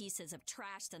vulgar pieces of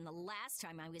trash than the last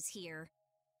time I was here.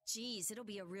 Jeez, it'll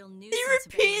be a real nuisance.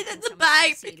 They repeated the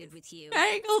bag with you.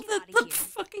 Strangled the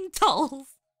fucking dolls.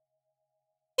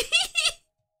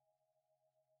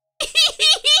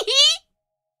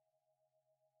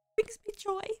 Brings me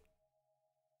joy.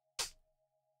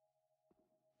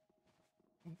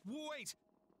 Wait!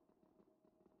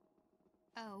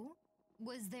 Oh?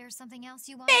 Was there something else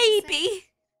you wanted to say? Baby!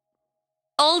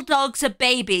 All dogs are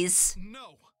babies.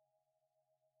 No!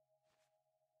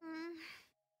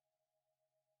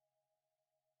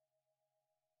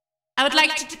 I would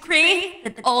like to decree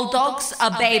that all dogs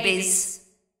are babies.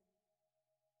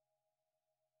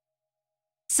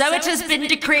 So it has been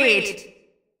decreed.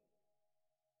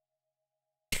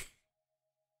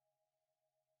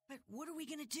 But what are we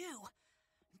gonna do?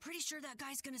 I'm pretty sure that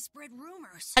guy's gonna spread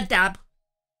rumors. A dab.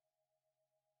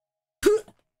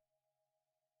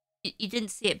 You didn't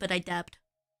see it, but I dabbed.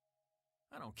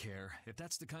 I don't care. If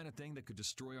that's the kind of thing that could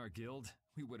destroy our guild,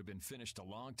 we would have been finished a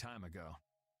long time ago.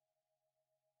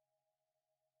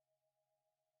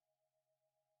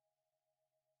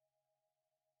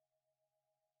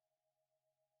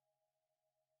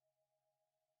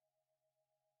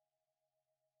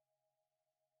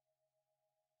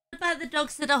 What about the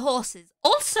dogs that are horses?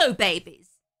 Also babies.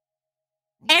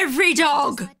 Every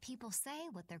dog. Just let people say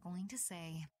what they're going to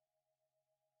say.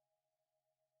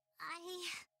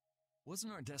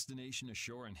 Wasn't our destination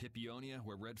ashore in Hippionia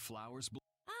where red flowers bloom?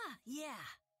 Ah, yeah.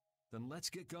 Then let's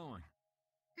get going.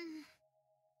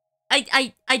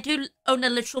 I do own a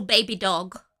literal baby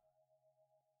dog.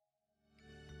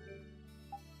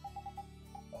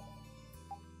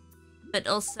 But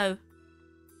also...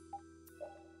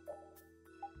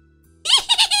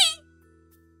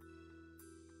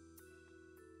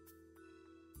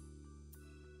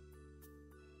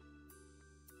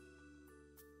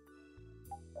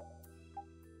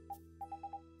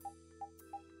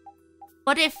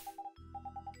 What if...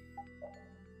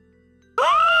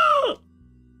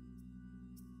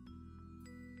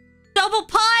 Double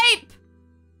pipe!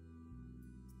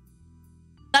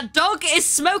 That dog is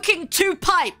smoking 2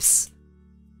 pipes.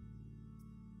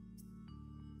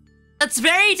 That's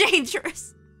very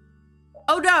dangerous.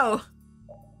 Oh no.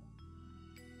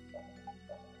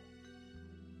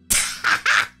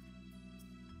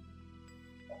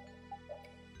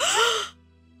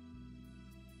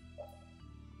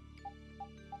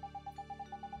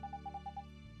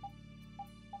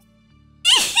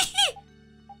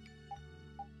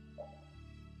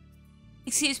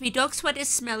 Excuse me, dog sweat is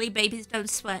smelly, babies don't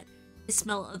sweat. They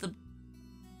smell of the...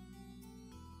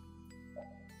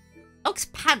 Dogs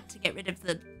pant to get rid of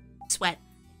the sweat.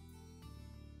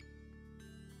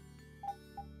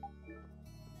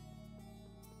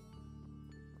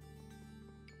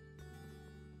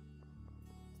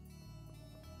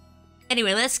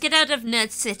 Anyway, let's get out of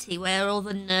Nerd City, where all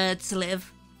the nerds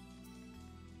live.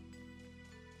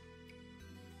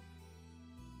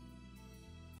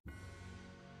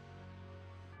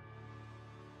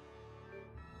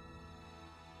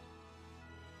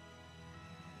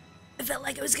 I felt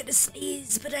like I was gonna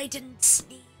sneeze, but I didn't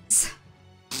sneeze.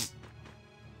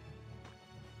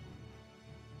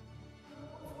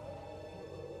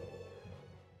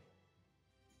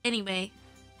 Anyway.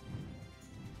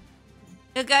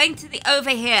 You're going to the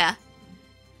over here.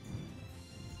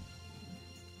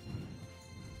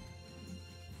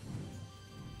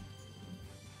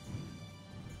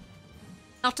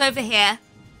 Not over here.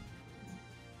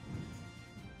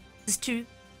 This is too...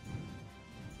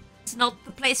 It's not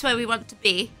the place where we want to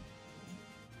be.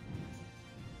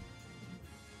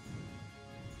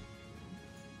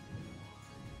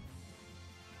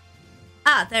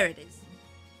 Ah, there it is.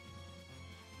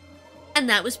 And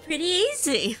that was pretty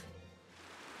easy.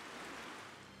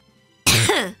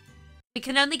 We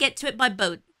can only get to it by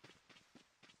boat.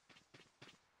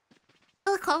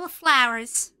 Look, all the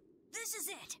flowers. This is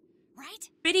it, right?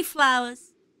 Pretty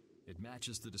flowers. It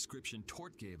matches the description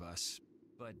Tort gave us,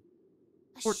 but...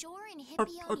 A shore in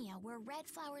Hippionia where red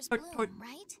flowers bloom,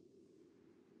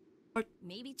 right?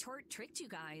 Maybe Tort tricked you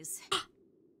guys.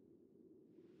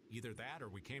 Either that or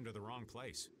we came to the wrong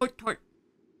place. Tort.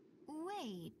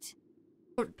 Wait.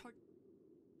 Tort.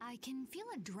 I can feel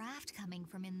a draft coming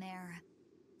from in there.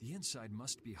 The inside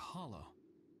must be hollow.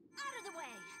 Out of the way!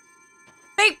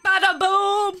 Big bada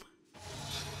boom!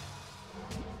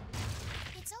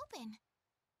 It's open.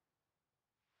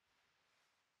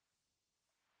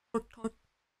 Tort.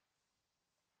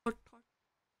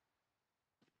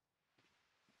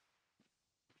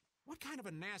 What kind of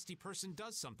a nasty person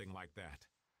does something like that?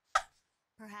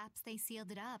 Perhaps they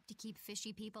sealed it up to keep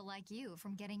fishy people like you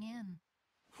from getting in.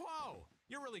 Whoa!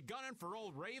 You're really gunning for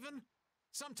old Raven?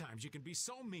 Sometimes you can be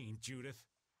so mean, Judith.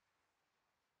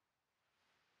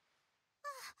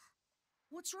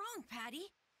 What's wrong,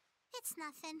 Patty? It's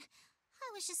nothing. I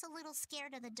was just a little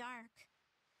scared of the dark.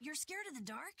 You're scared of the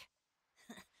dark?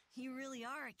 You really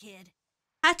are a kid.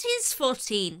 Patty's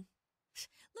 14.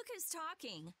 Look who's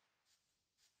talking.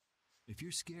 If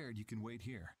you're scared, you can wait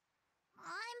here.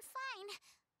 I'm fine.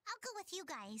 I'll go with you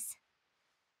guys.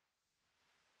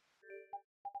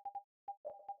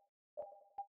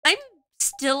 I'm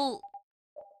still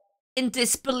in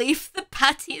disbelief that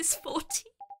Patty is 14.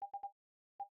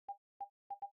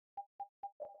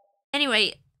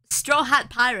 Anyway, Straw Hat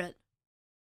Pirate.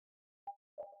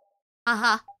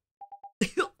 Uh-huh.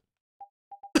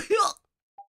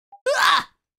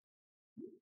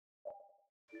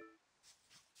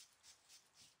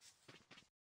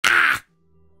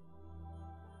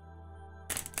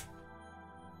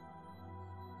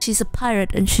 She's a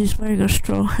pirate and she's wearing a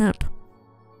straw hat.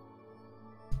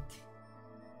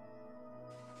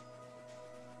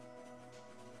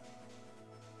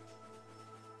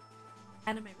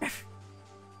 Anime reference.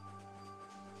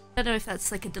 I don't know if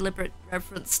that's like a deliberate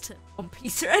reference to One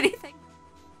Piece or anything.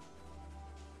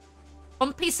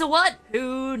 One Piece or what?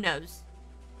 Who knows?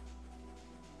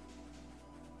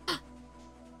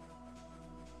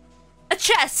 A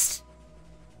chest!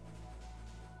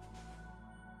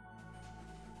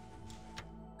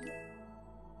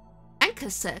 Anchor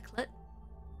circlet?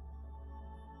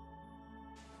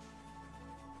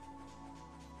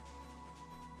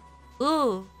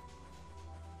 Ooh.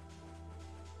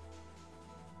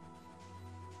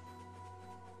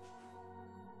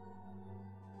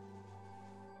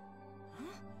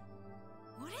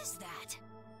 What is that?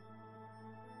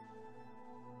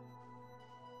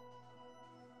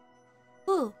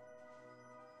 Ooh.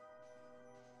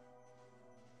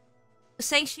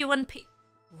 Sanctuary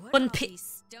What are all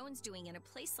these stones doing in a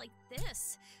place like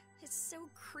this? It's so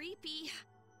creepy.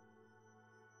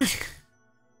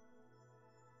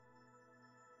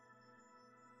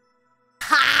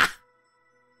 Ha!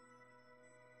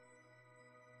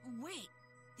 Wait,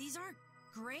 these aren't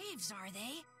graves, are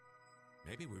they?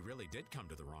 Maybe we really did come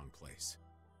to the wrong place.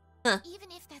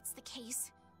 Even if that's the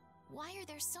case, why are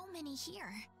there so many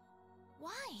here?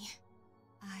 Why?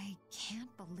 I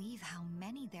can't believe how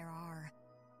many there are.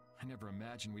 I never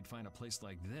imagined we'd find a place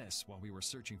like this while we were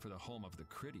searching for the home of the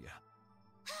Critia.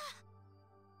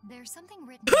 There's something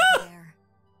written over there.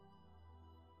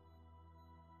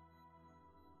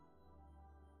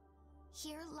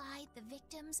 Here lie the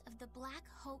victims of the Black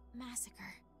Hope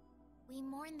Massacre. We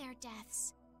mourn their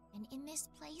deaths, and in this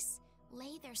place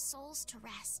lay their souls to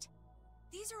rest.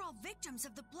 These are all victims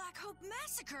of the Black Hope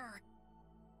Massacre!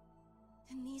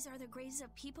 And these are the graves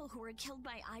of people who were killed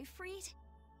by Ifrit?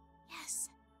 Yes,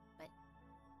 but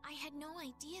I had no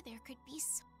idea there could be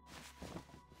so...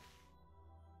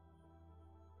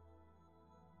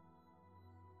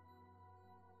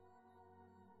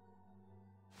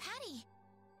 Patty!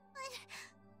 I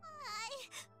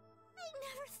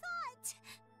never thought.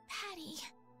 Patty.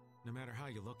 No matter how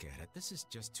you look at it, this is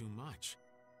just too much.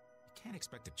 You can't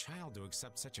expect a child to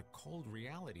accept such a cold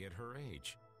reality at her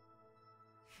age.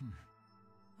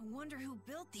 I wonder who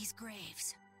built these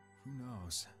graves. Who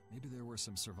knows? Maybe there were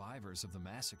some survivors of the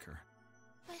massacre.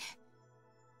 But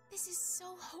this is so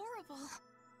horrible.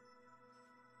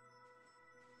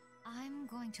 I'm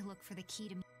going to look for the key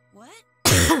to... What?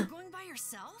 You're going by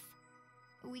yourself?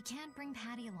 We can't bring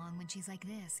Patty along when she's like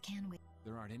this, can we?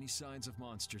 There aren't any signs of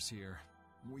monsters here.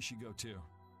 We should go too.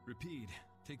 Repeat,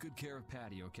 take good care of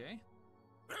Patty, okay?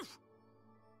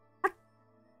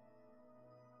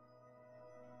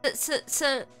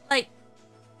 So, like...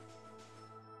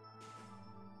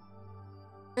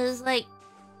 There's, like...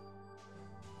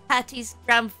 Patty's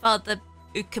grandfather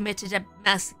who committed a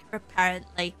massacre,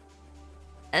 apparently.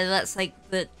 And that's, like,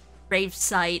 the grave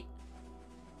site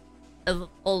of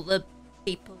all the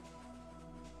people.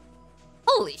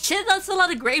 Holy shit, that's a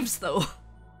lot of graves, though.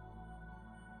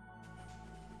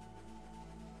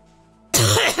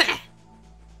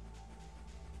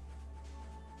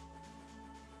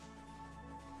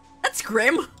 That's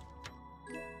grim.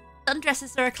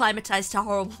 Sundresses are acclimatized to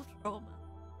horrible trauma.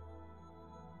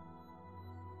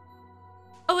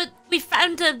 Oh, we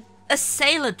found a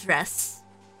sailor dress.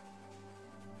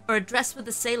 Or a dress with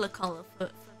a sailor collar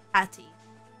for Patty.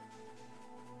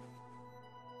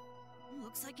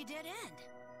 Looks like a dead end.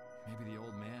 Maybe the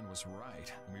old man was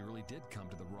right, and we really did come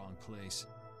to the wrong place.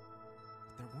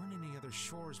 But there weren't any other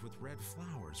shores with red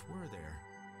flowers, were there?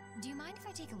 Do you mind if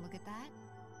I take a look at that?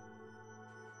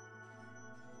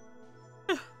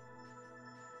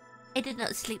 I did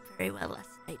not sleep very well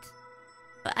last night,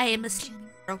 but I am asleep.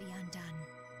 Be undone.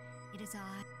 It is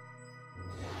I.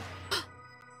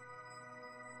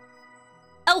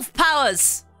 Elf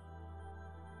powers!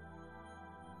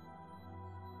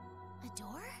 A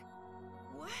door?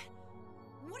 What?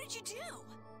 What did you do?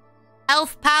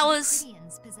 Elf powers!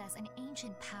 Guardians possess an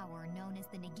ancient power known as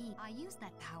the Nagi. I used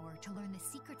that power to learn the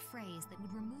secret phrase that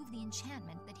would remove the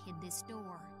enchantment that hid this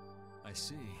door. I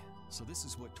see. So this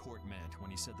is what Tort meant when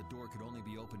he said the door could only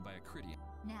be opened by a Cridian.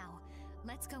 Now,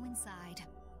 let's go inside.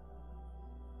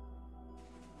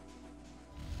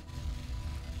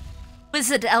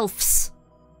 Wizard elves.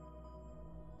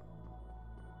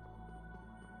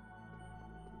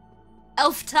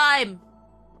 Elf time!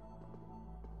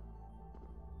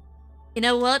 You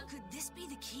know what? Could this be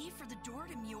the key for the door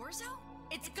to Myorzo?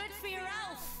 It's good for your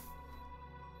elf!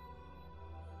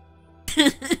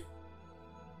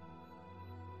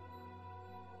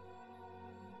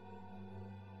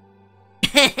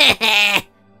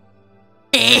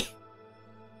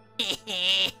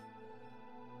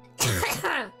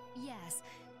 Yes,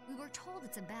 we were told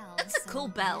it's a bell. That's a cool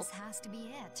bell. This has to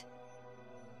be it.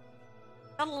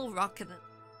 Got a little rock in it.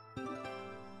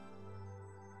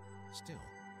 Still,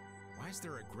 why is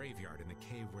there a graveyard in the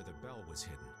cave where the bell was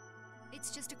hidden?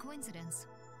 It's just a coincidence.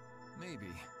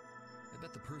 Maybe. I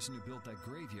bet the person who built that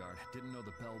graveyard didn't know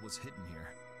the bell was hidden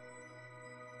here.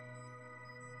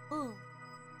 Oh.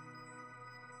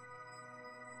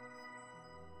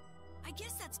 I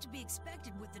guess that's to be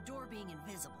expected with the door being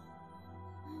invisible.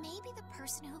 Maybe the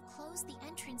person who closed the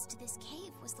entrance to this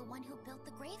cave was the one who built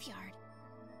the graveyard.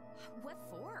 What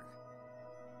for?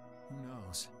 Who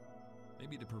knows?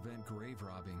 Maybe to prevent grave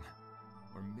robbing.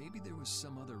 Or maybe there was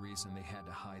some other reason they had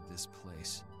to hide this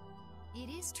place. It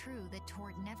is true that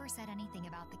Tord never said anything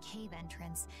about the cave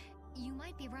entrance. You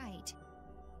might be right.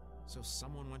 So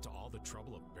someone went to all the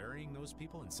trouble of burying those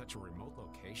people in such a remote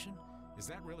location? Is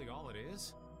that really all it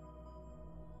is?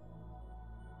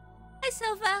 Hi,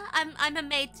 Silver. I'm a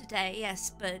maid today,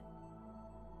 yes, but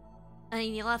I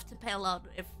mean, you'll have to pay a lot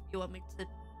if you want me to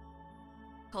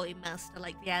call you master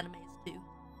like the animes do.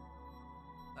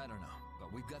 I don't know,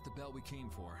 but we've got the bell we came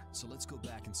for, so let's go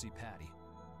back and see Patty.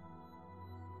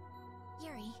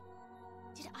 Yuri,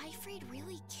 did Eifried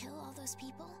really kill all those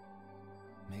people?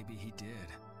 Maybe he did.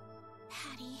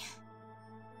 Patty.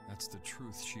 That's the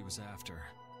truth she was after.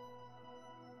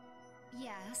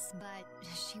 Yes, but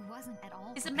she wasn't at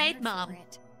all She's a maid mom.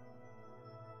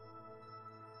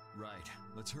 Right,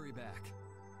 let's hurry back.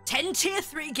 10 tier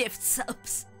 3 gift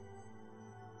subs.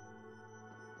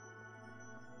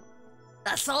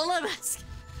 That's all I'm asking.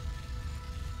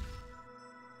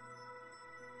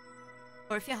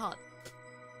 Or if you're hot.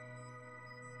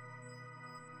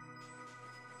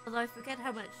 Although I forget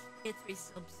how much tier 3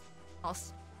 subs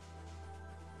cost.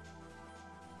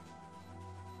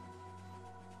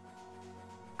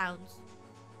 Pounds.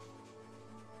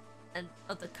 and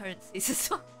other currencies as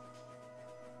well.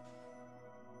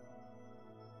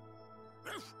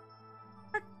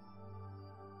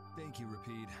 Thank you,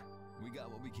 Rapide. We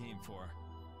got what we came for.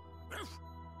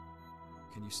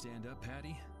 Can you stand up,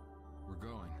 Patty? We're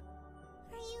going.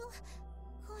 Are you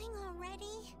going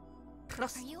already? Are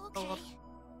you okay?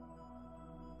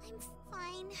 I'm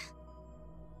fine.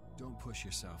 Don't push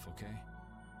yourself, okay?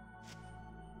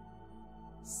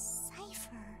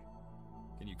 Cypher.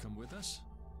 Can you come with us?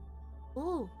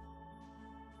 Ooh.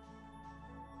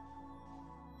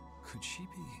 Could she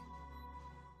be?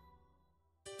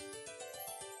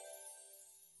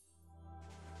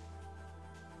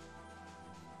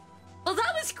 Well,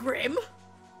 that was grim.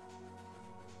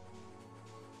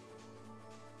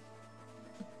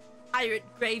 Pirate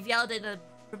graveyard in a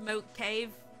remote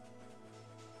cave.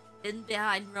 In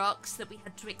behind rocks that we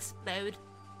had to explode.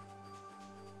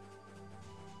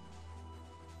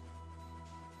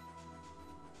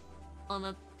 On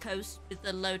a coast with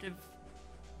a load of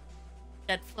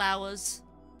dead flowers.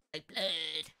 Like blood.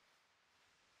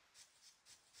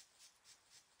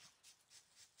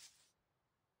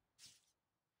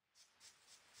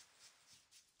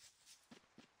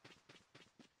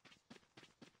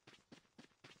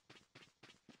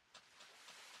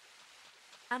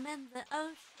 I'm in the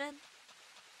ocean.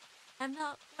 I'm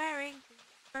not wearing the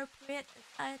appropriate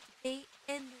attire to be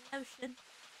in the ocean.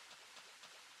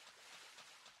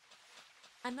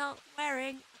 I'm not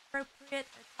wearing appropriate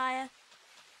attire.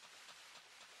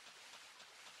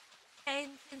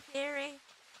 Change in theory,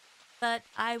 but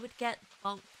I would get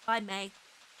bonked by May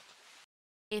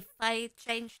if I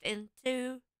changed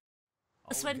into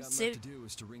a All we got left swimsuit. to do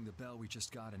is to ring the bell we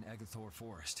just got in Agathor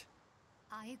Forest.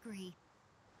 I agree.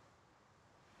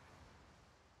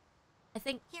 I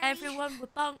think Yuri, everyone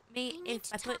would bonk me I need if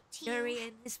to I put talk to you. Yuri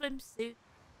in his swimsuit.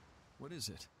 What is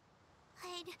it?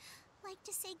 I'd like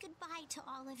to say goodbye to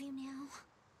all of you now.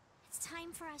 It's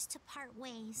time for us to part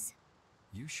ways.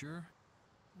 You sure?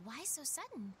 Why so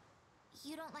sudden?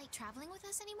 You don't like traveling with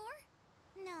us anymore?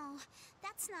 No,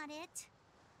 that's not it.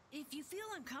 If you feel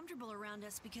uncomfortable around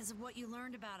us because of what you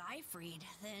learned about Ifried,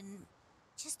 then...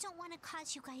 Just don't want to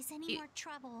cause you guys any more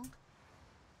trouble.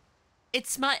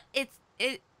 It's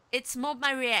more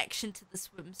my reaction to the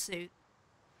swimsuit.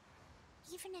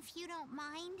 Even if you don't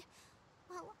mind,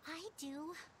 well, I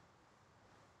do.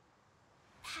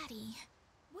 Patty,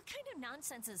 what kind of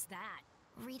nonsense is that?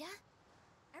 Rita?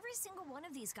 Every single one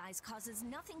of these guys causes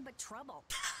nothing but trouble.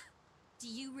 Do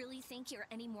you really think you're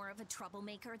any more of a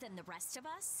troublemaker than the rest of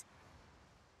us?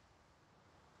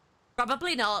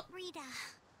 Probably not. Rita.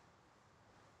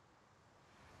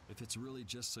 If it's really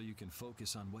just so you can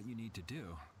focus on what you need to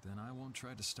do, then I won't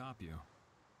try to stop you.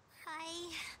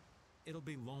 It'll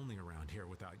be lonely around here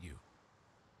without you.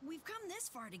 We've come this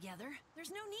far together. There's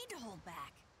no need to hold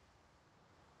back.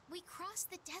 We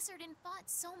crossed the desert and fought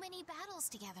so many battles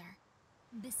together.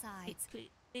 Besides,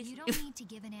 you don't need to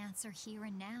give an answer here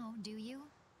and now, do you?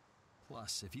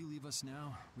 Plus, if you leave us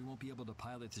now, we won't be able to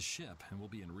pilot the ship, and we'll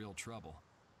be in real trouble.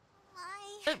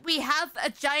 But we have a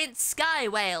giant sky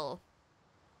whale.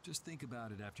 Just think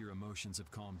about it after your emotions have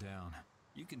calmed down.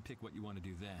 You can pick what you want to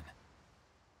do then.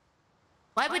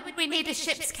 Why would we need a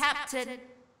ship's captain?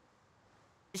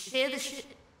 To steer the ship?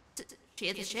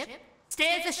 Steer the ship?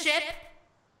 Steer the ship?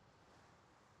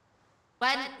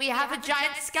 When we have a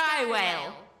giant sky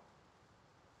whale.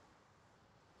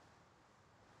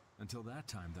 Until that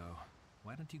time, though,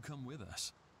 why don't you come with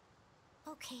us?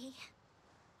 Okay.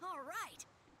 All right.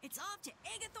 It's off to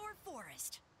Agathor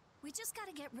Forest. We just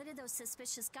gotta get rid of those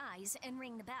suspicious guys and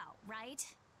ring the bell, right?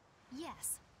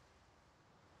 Yes.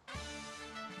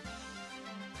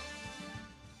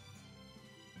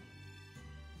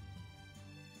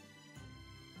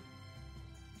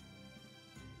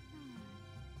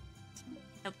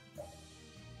 Nope.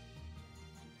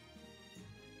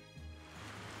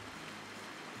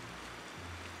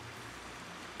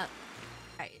 Oh,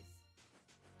 right.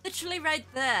 Literally right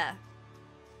there.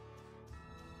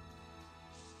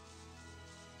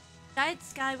 Giant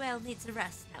sky whale needs a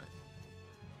rest now.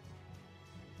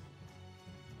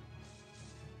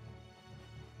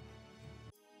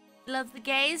 We love the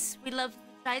gaze. We love the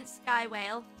giant sky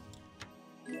whale.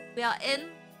 We are in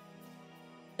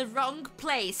the wrong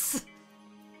place.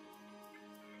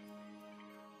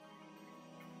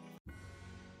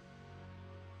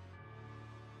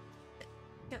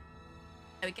 There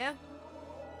we go.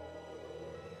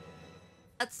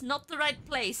 That's not the right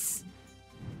place.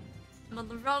 I'm on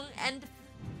the wrong end of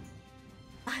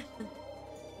the island.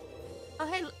 Oh,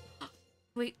 hey.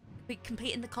 We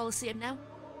compete in the Colosseum now?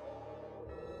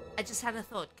 I just had a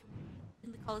thought.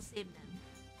 In the Colosseum now.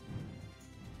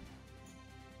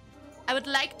 I would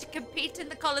like to compete in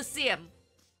the Colosseum.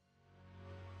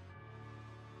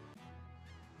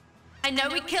 I know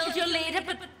we killed your leader,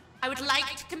 but I would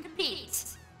like to compete.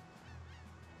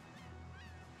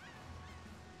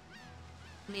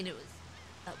 I mean, it was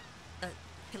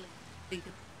killing the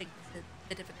leader thing was a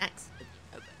bit of an accident,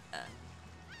 you know, but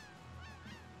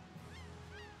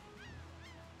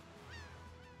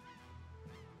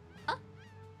huh?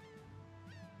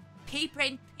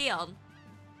 Pea-brain peon.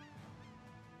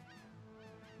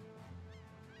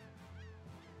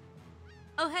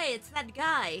 Oh hey, it's that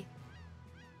guy.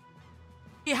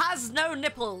 He has no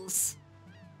nipples.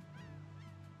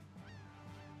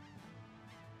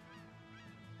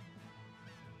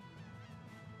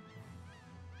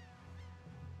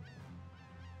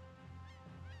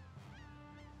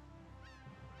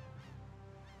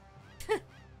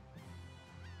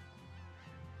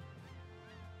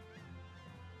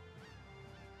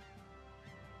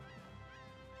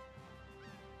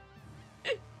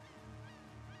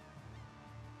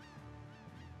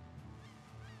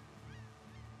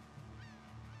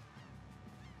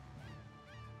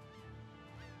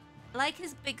 I like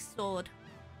his big sword.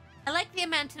 I like the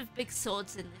amount of big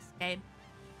swords in this game.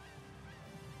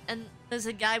 And there's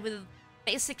a guy with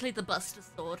basically the Buster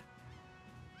Sword.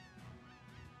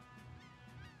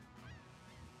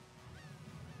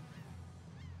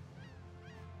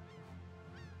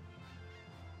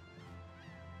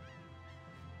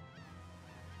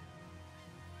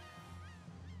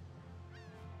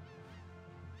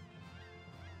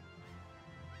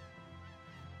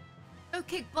 Go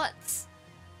kick butts.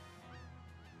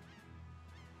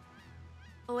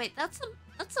 Oh wait, that's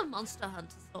a Monster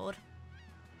Hunter sword.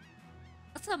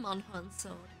 That's a Monhun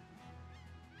sword.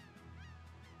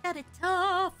 Got it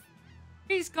tough.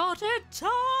 He's got it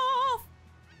tough.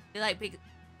 You like big?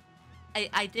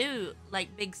 I do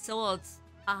like big swords.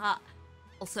 Haha.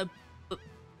 Also,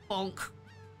 bonk.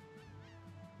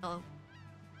 Oh.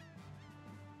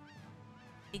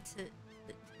 Need to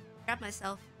grab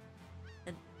myself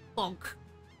and bonk.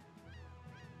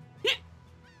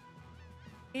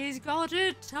 He's got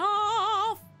it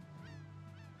tough.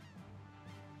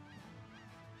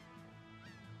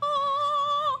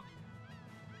 Oh.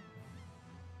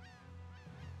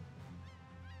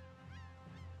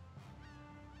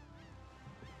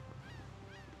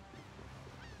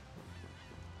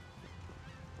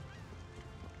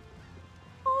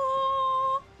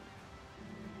 Oh.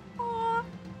 Oh.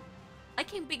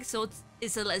 Liking big swords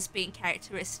is a lesbian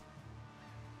characteristic.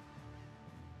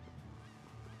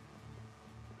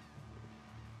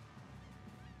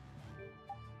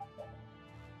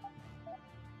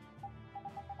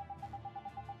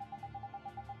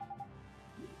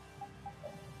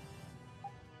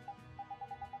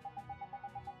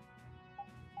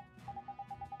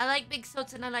 I like big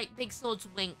swords and I like big swords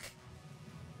wink.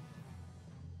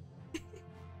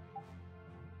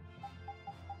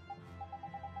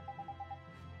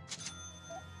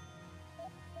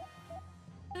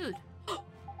 Food.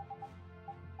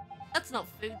 That's not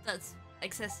food, that's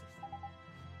excessive.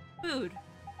 Food.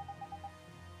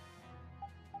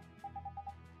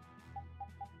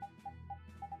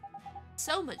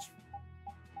 So much.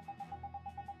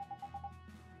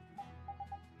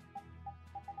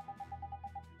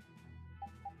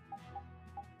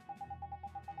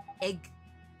 Egg.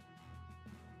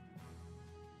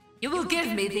 You will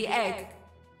give me the egg.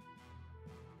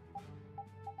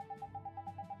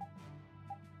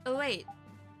 Oh wait,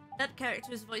 that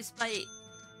character is voiced by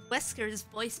Wesker is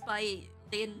voiced by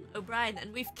Liam O'Brien,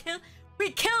 and we killed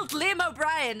Liam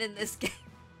O'Brien in this game.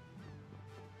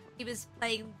 He was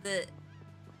playing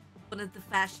one of the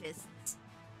fascists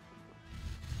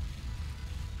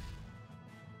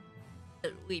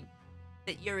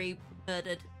that Yuri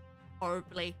murdered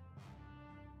horribly.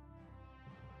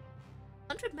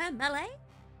 100-man melee?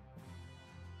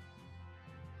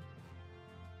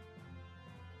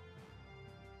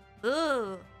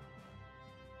 Ooh.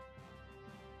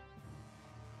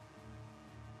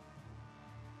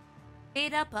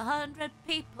 Beat up 100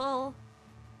 people.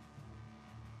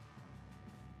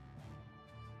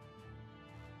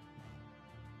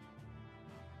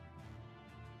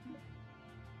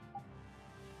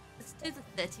 Let's do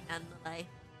the 30-man melee.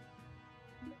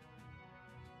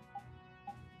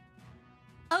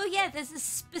 Oh yeah, there's a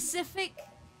specific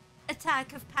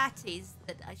attack of patties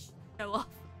that I should show off.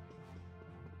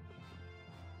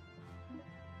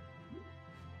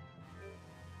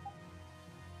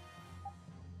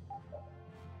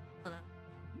 Hold on.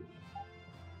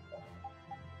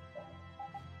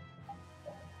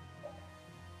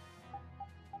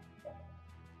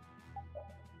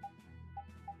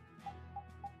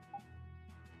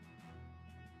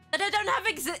 That I don't have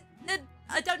that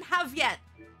I don't have yet.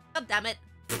 God damn it.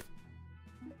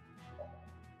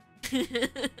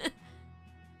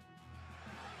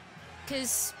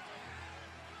 Because,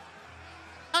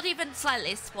 not even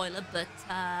slightly a spoiler, but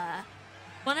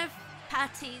one of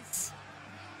Patty's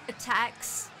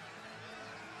attacks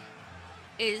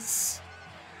is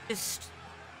just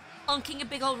plonking a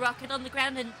big old rocket on the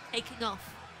ground and taking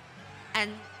off.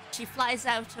 And she flies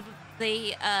out of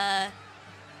the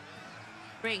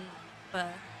ring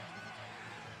and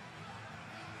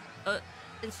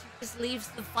she just leaves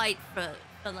the fight for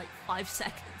like 5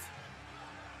 seconds.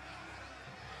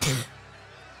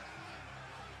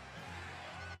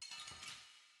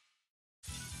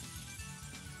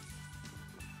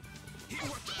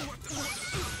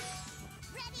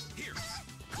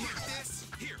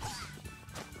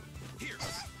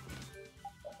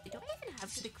 Do I even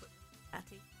have to equip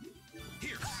Patty?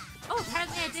 Here. Oh,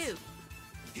 apparently I do.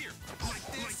 Here, like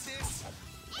this.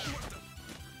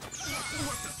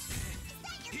 What the?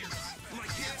 Here,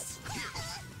 like this. Here.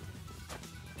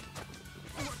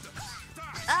 What the?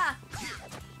 Ah! Here.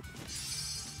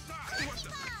 What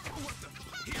the?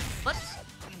 Here. What?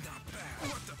 Not bad.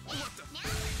 What the?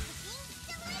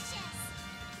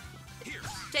 Here.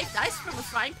 Shaved ice from a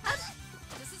frying pan?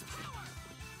 This is power.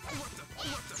 What the?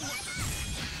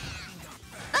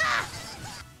 Ah!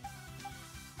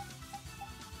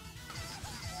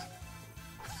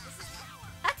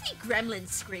 Patty gremlin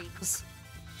screams.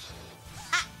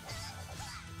 Ah!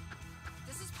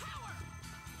 This is power.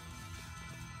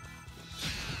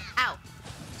 Ow.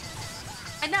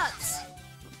 My nuts.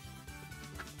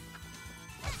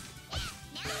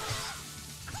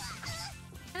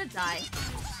 I'm gonna die.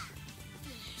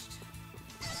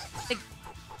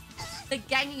 They're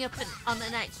ganging up on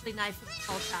an actually knife with a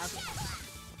small child.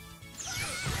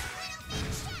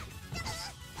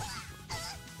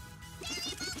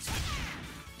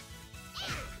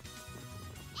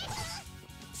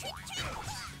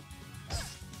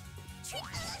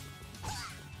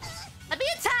 Let me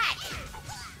attack!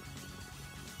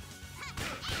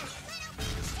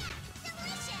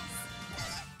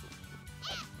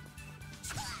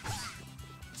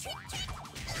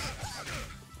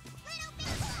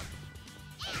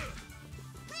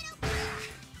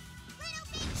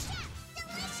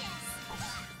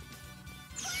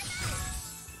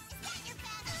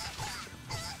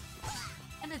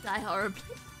 I'm gonna die horribly.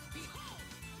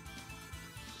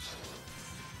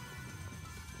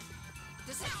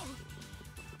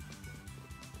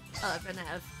 Oh,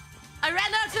 I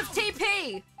ran out of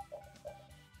TP!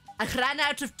 I ran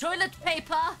out of toilet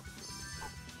paper!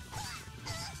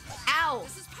 Ow!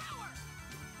 This is power.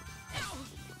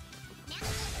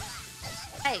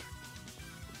 Hey.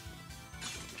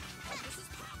 This is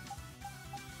power.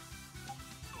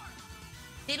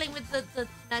 Dealing with the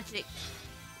magic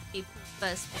people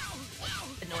first.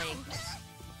 Annoying.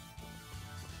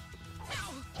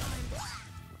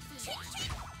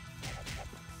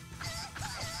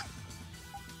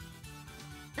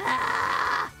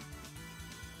 Ah!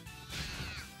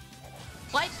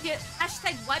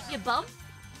 Wipe your bum?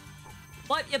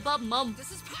 Wipe your bum, mum.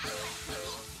 This is power.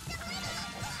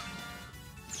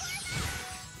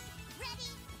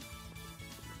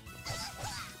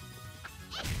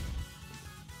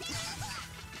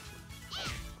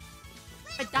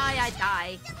 If I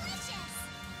die.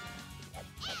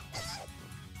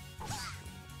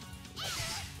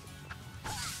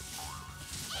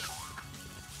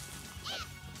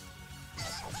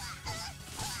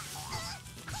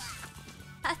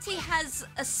 Patty has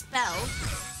a spell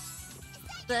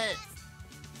that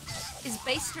is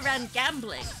based around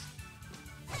gambling.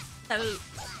 So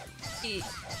you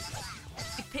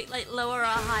pick like lower or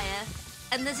higher,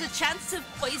 and there's a chance of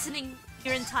poisoning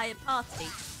your entire party,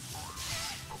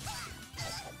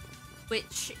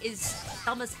 which is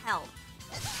dumb as hell.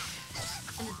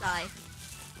 I'm gonna die.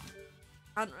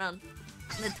 Run. I'm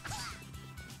gonna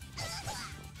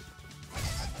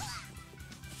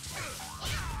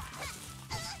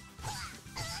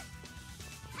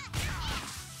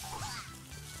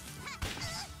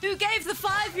Who gave the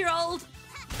 5-year-old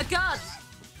a gun?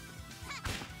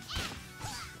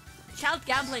 Child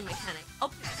gambling mechanic.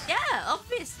 Oh, yeah,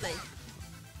 obviously.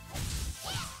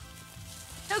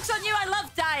 Joke's on you, I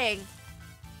love dying.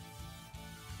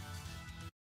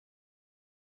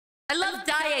 I love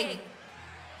dying.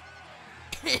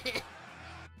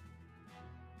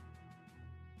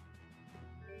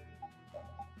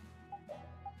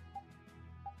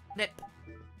 Nip.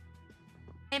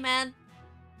 Hey, man.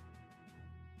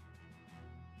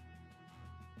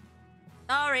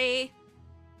 Sorry.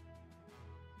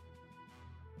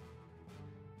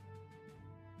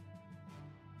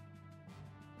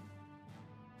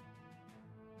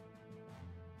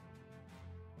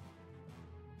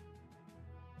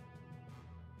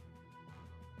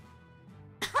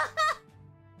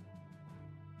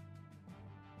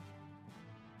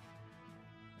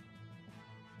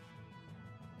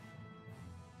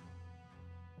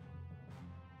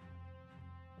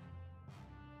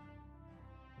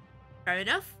 Fair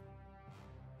enough.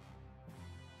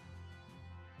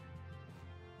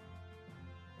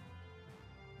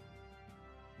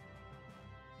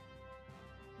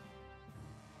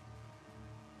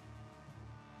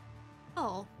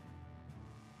 Oh.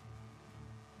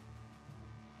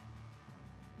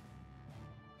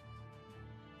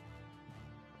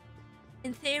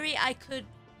 In theory, I could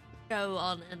go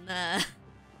on and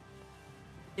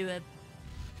do a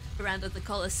round of the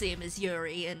Colosseum as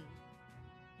Yuri and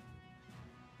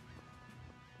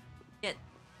get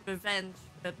revenge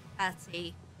for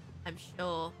Patty, I'm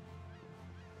sure.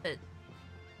 But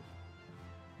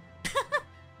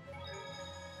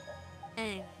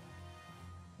anyway.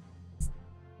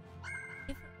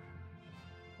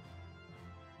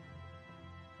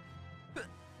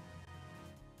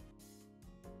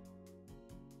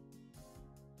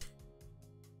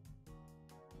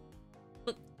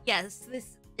 Yes,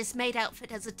 this maid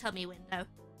outfit has a tummy window.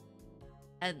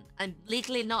 And I'm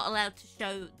legally not allowed to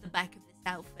show the back of this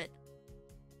outfit.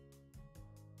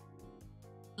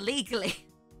 Legally.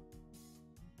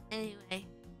 Anyway.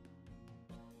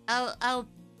 I'll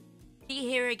be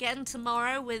here again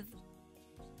tomorrow with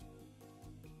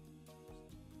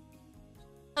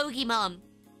Pokemon.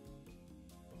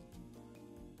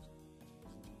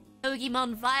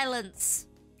 Pokemon violence.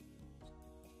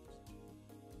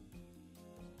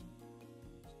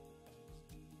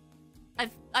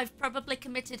 I've probably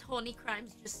committed horny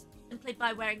crimes just simply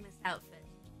by wearing this outfit.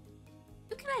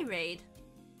 Who can I raid?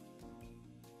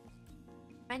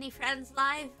 Any friends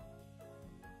live?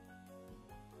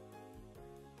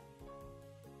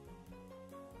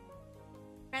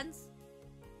 Friends?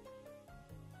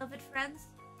 Beloved friends?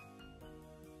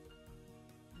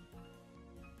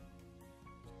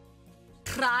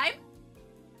 Crime?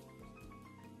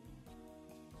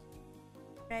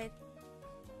 Raid.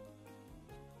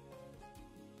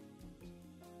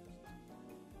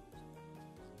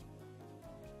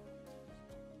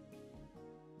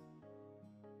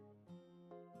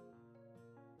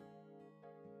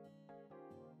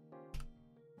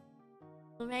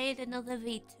 We'll raid another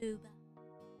VTuber.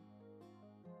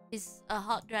 She's a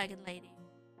hot dragon lady.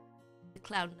 The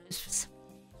clown knows for some.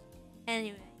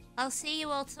 Anyway, I'll see you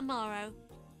all tomorrow.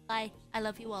 Bye. I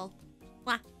love you all.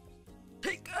 Mwah.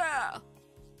 Take care.